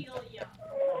question.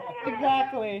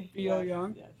 Exactly. Feel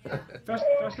young.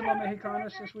 Festival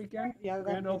Mexicanos this weekend. Yeah,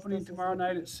 Grand opening tomorrow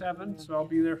night at 7, so I'll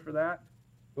be there for that.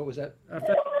 What was that?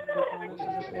 Festival Mexicanos is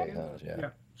this weekend. Mexicanos, yeah.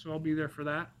 So I'll be there for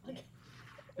that.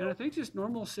 And I think just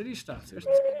normal city stuff. There's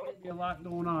going to be a lot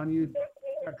going on. You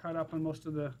got caught up on most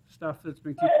of the stuff that's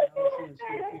been keeping Allison and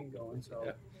Steve going.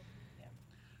 So,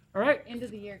 all right. End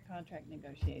of the year contract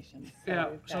negotiations. So Yeah.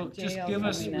 we've So got just jail give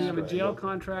us. We coming have a up, jail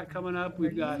contract coming up.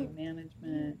 We've got emergency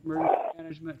management. emergency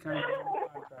management kind of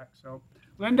contract. So,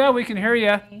 Linda, we can hear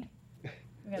you.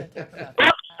 We gotta talk about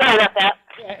that. Sorry about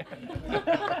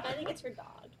that. I think it's her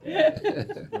dog.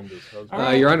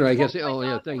 Your Honor, I guess the only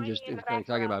other thing, just kind of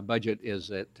talking about budget, is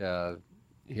that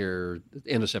here,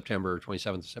 end of September,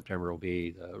 27th of September, will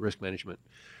be the risk management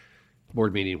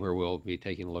board meeting where we'll be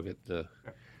taking a look at the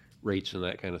rates and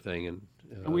that kind of thing. And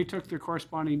we took the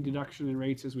corresponding deduction in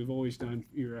rates as we've always done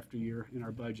year after year in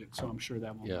our budget. So I'm sure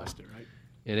that won't bust it, right?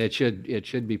 And it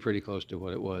should be pretty close to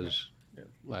what it was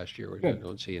last year. We Good.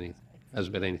 don't see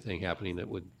hasn't been anything happening that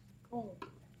would.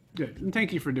 Good, and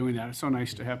thank you for doing that. It's so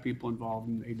nice to have people involved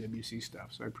in AWC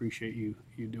stuff, so I appreciate you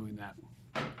doing that.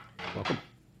 Welcome.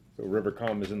 So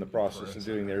Rivercom is in the process of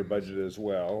doing their budget as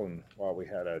well, and while we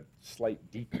had a slight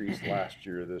decrease last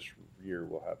year, this year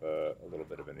we'll have a little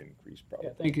bit of an increase probably.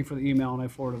 Yeah, thank you for the email, and I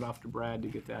forwarded off to Brad to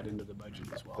get that into the budget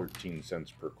as well. 13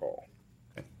 cents per call.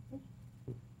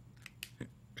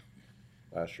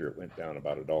 Last year it went down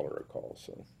about $1 a call,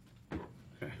 so.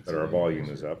 But our volume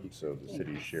is up, so the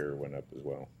city's share went up as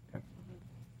well.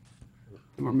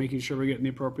 And we're making sure we're getting the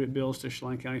appropriate bills to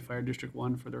Chelan County Fire District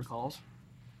 1 for their calls.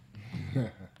 I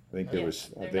think there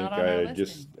was, I They're think not on our I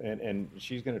just, and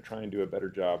she's gonna try and do a better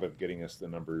job of getting us the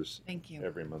numbers Thank you.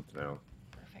 every month now.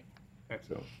 Perfect.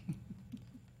 So.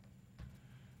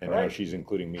 And All now right. she's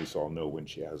including me, so I'll know when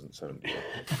she hasn't sent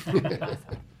them.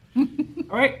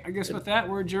 All right, I guess with that,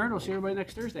 we're adjourned. We'll see everybody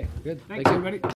next Thursday. Good. Thanks, Thank you. everybody.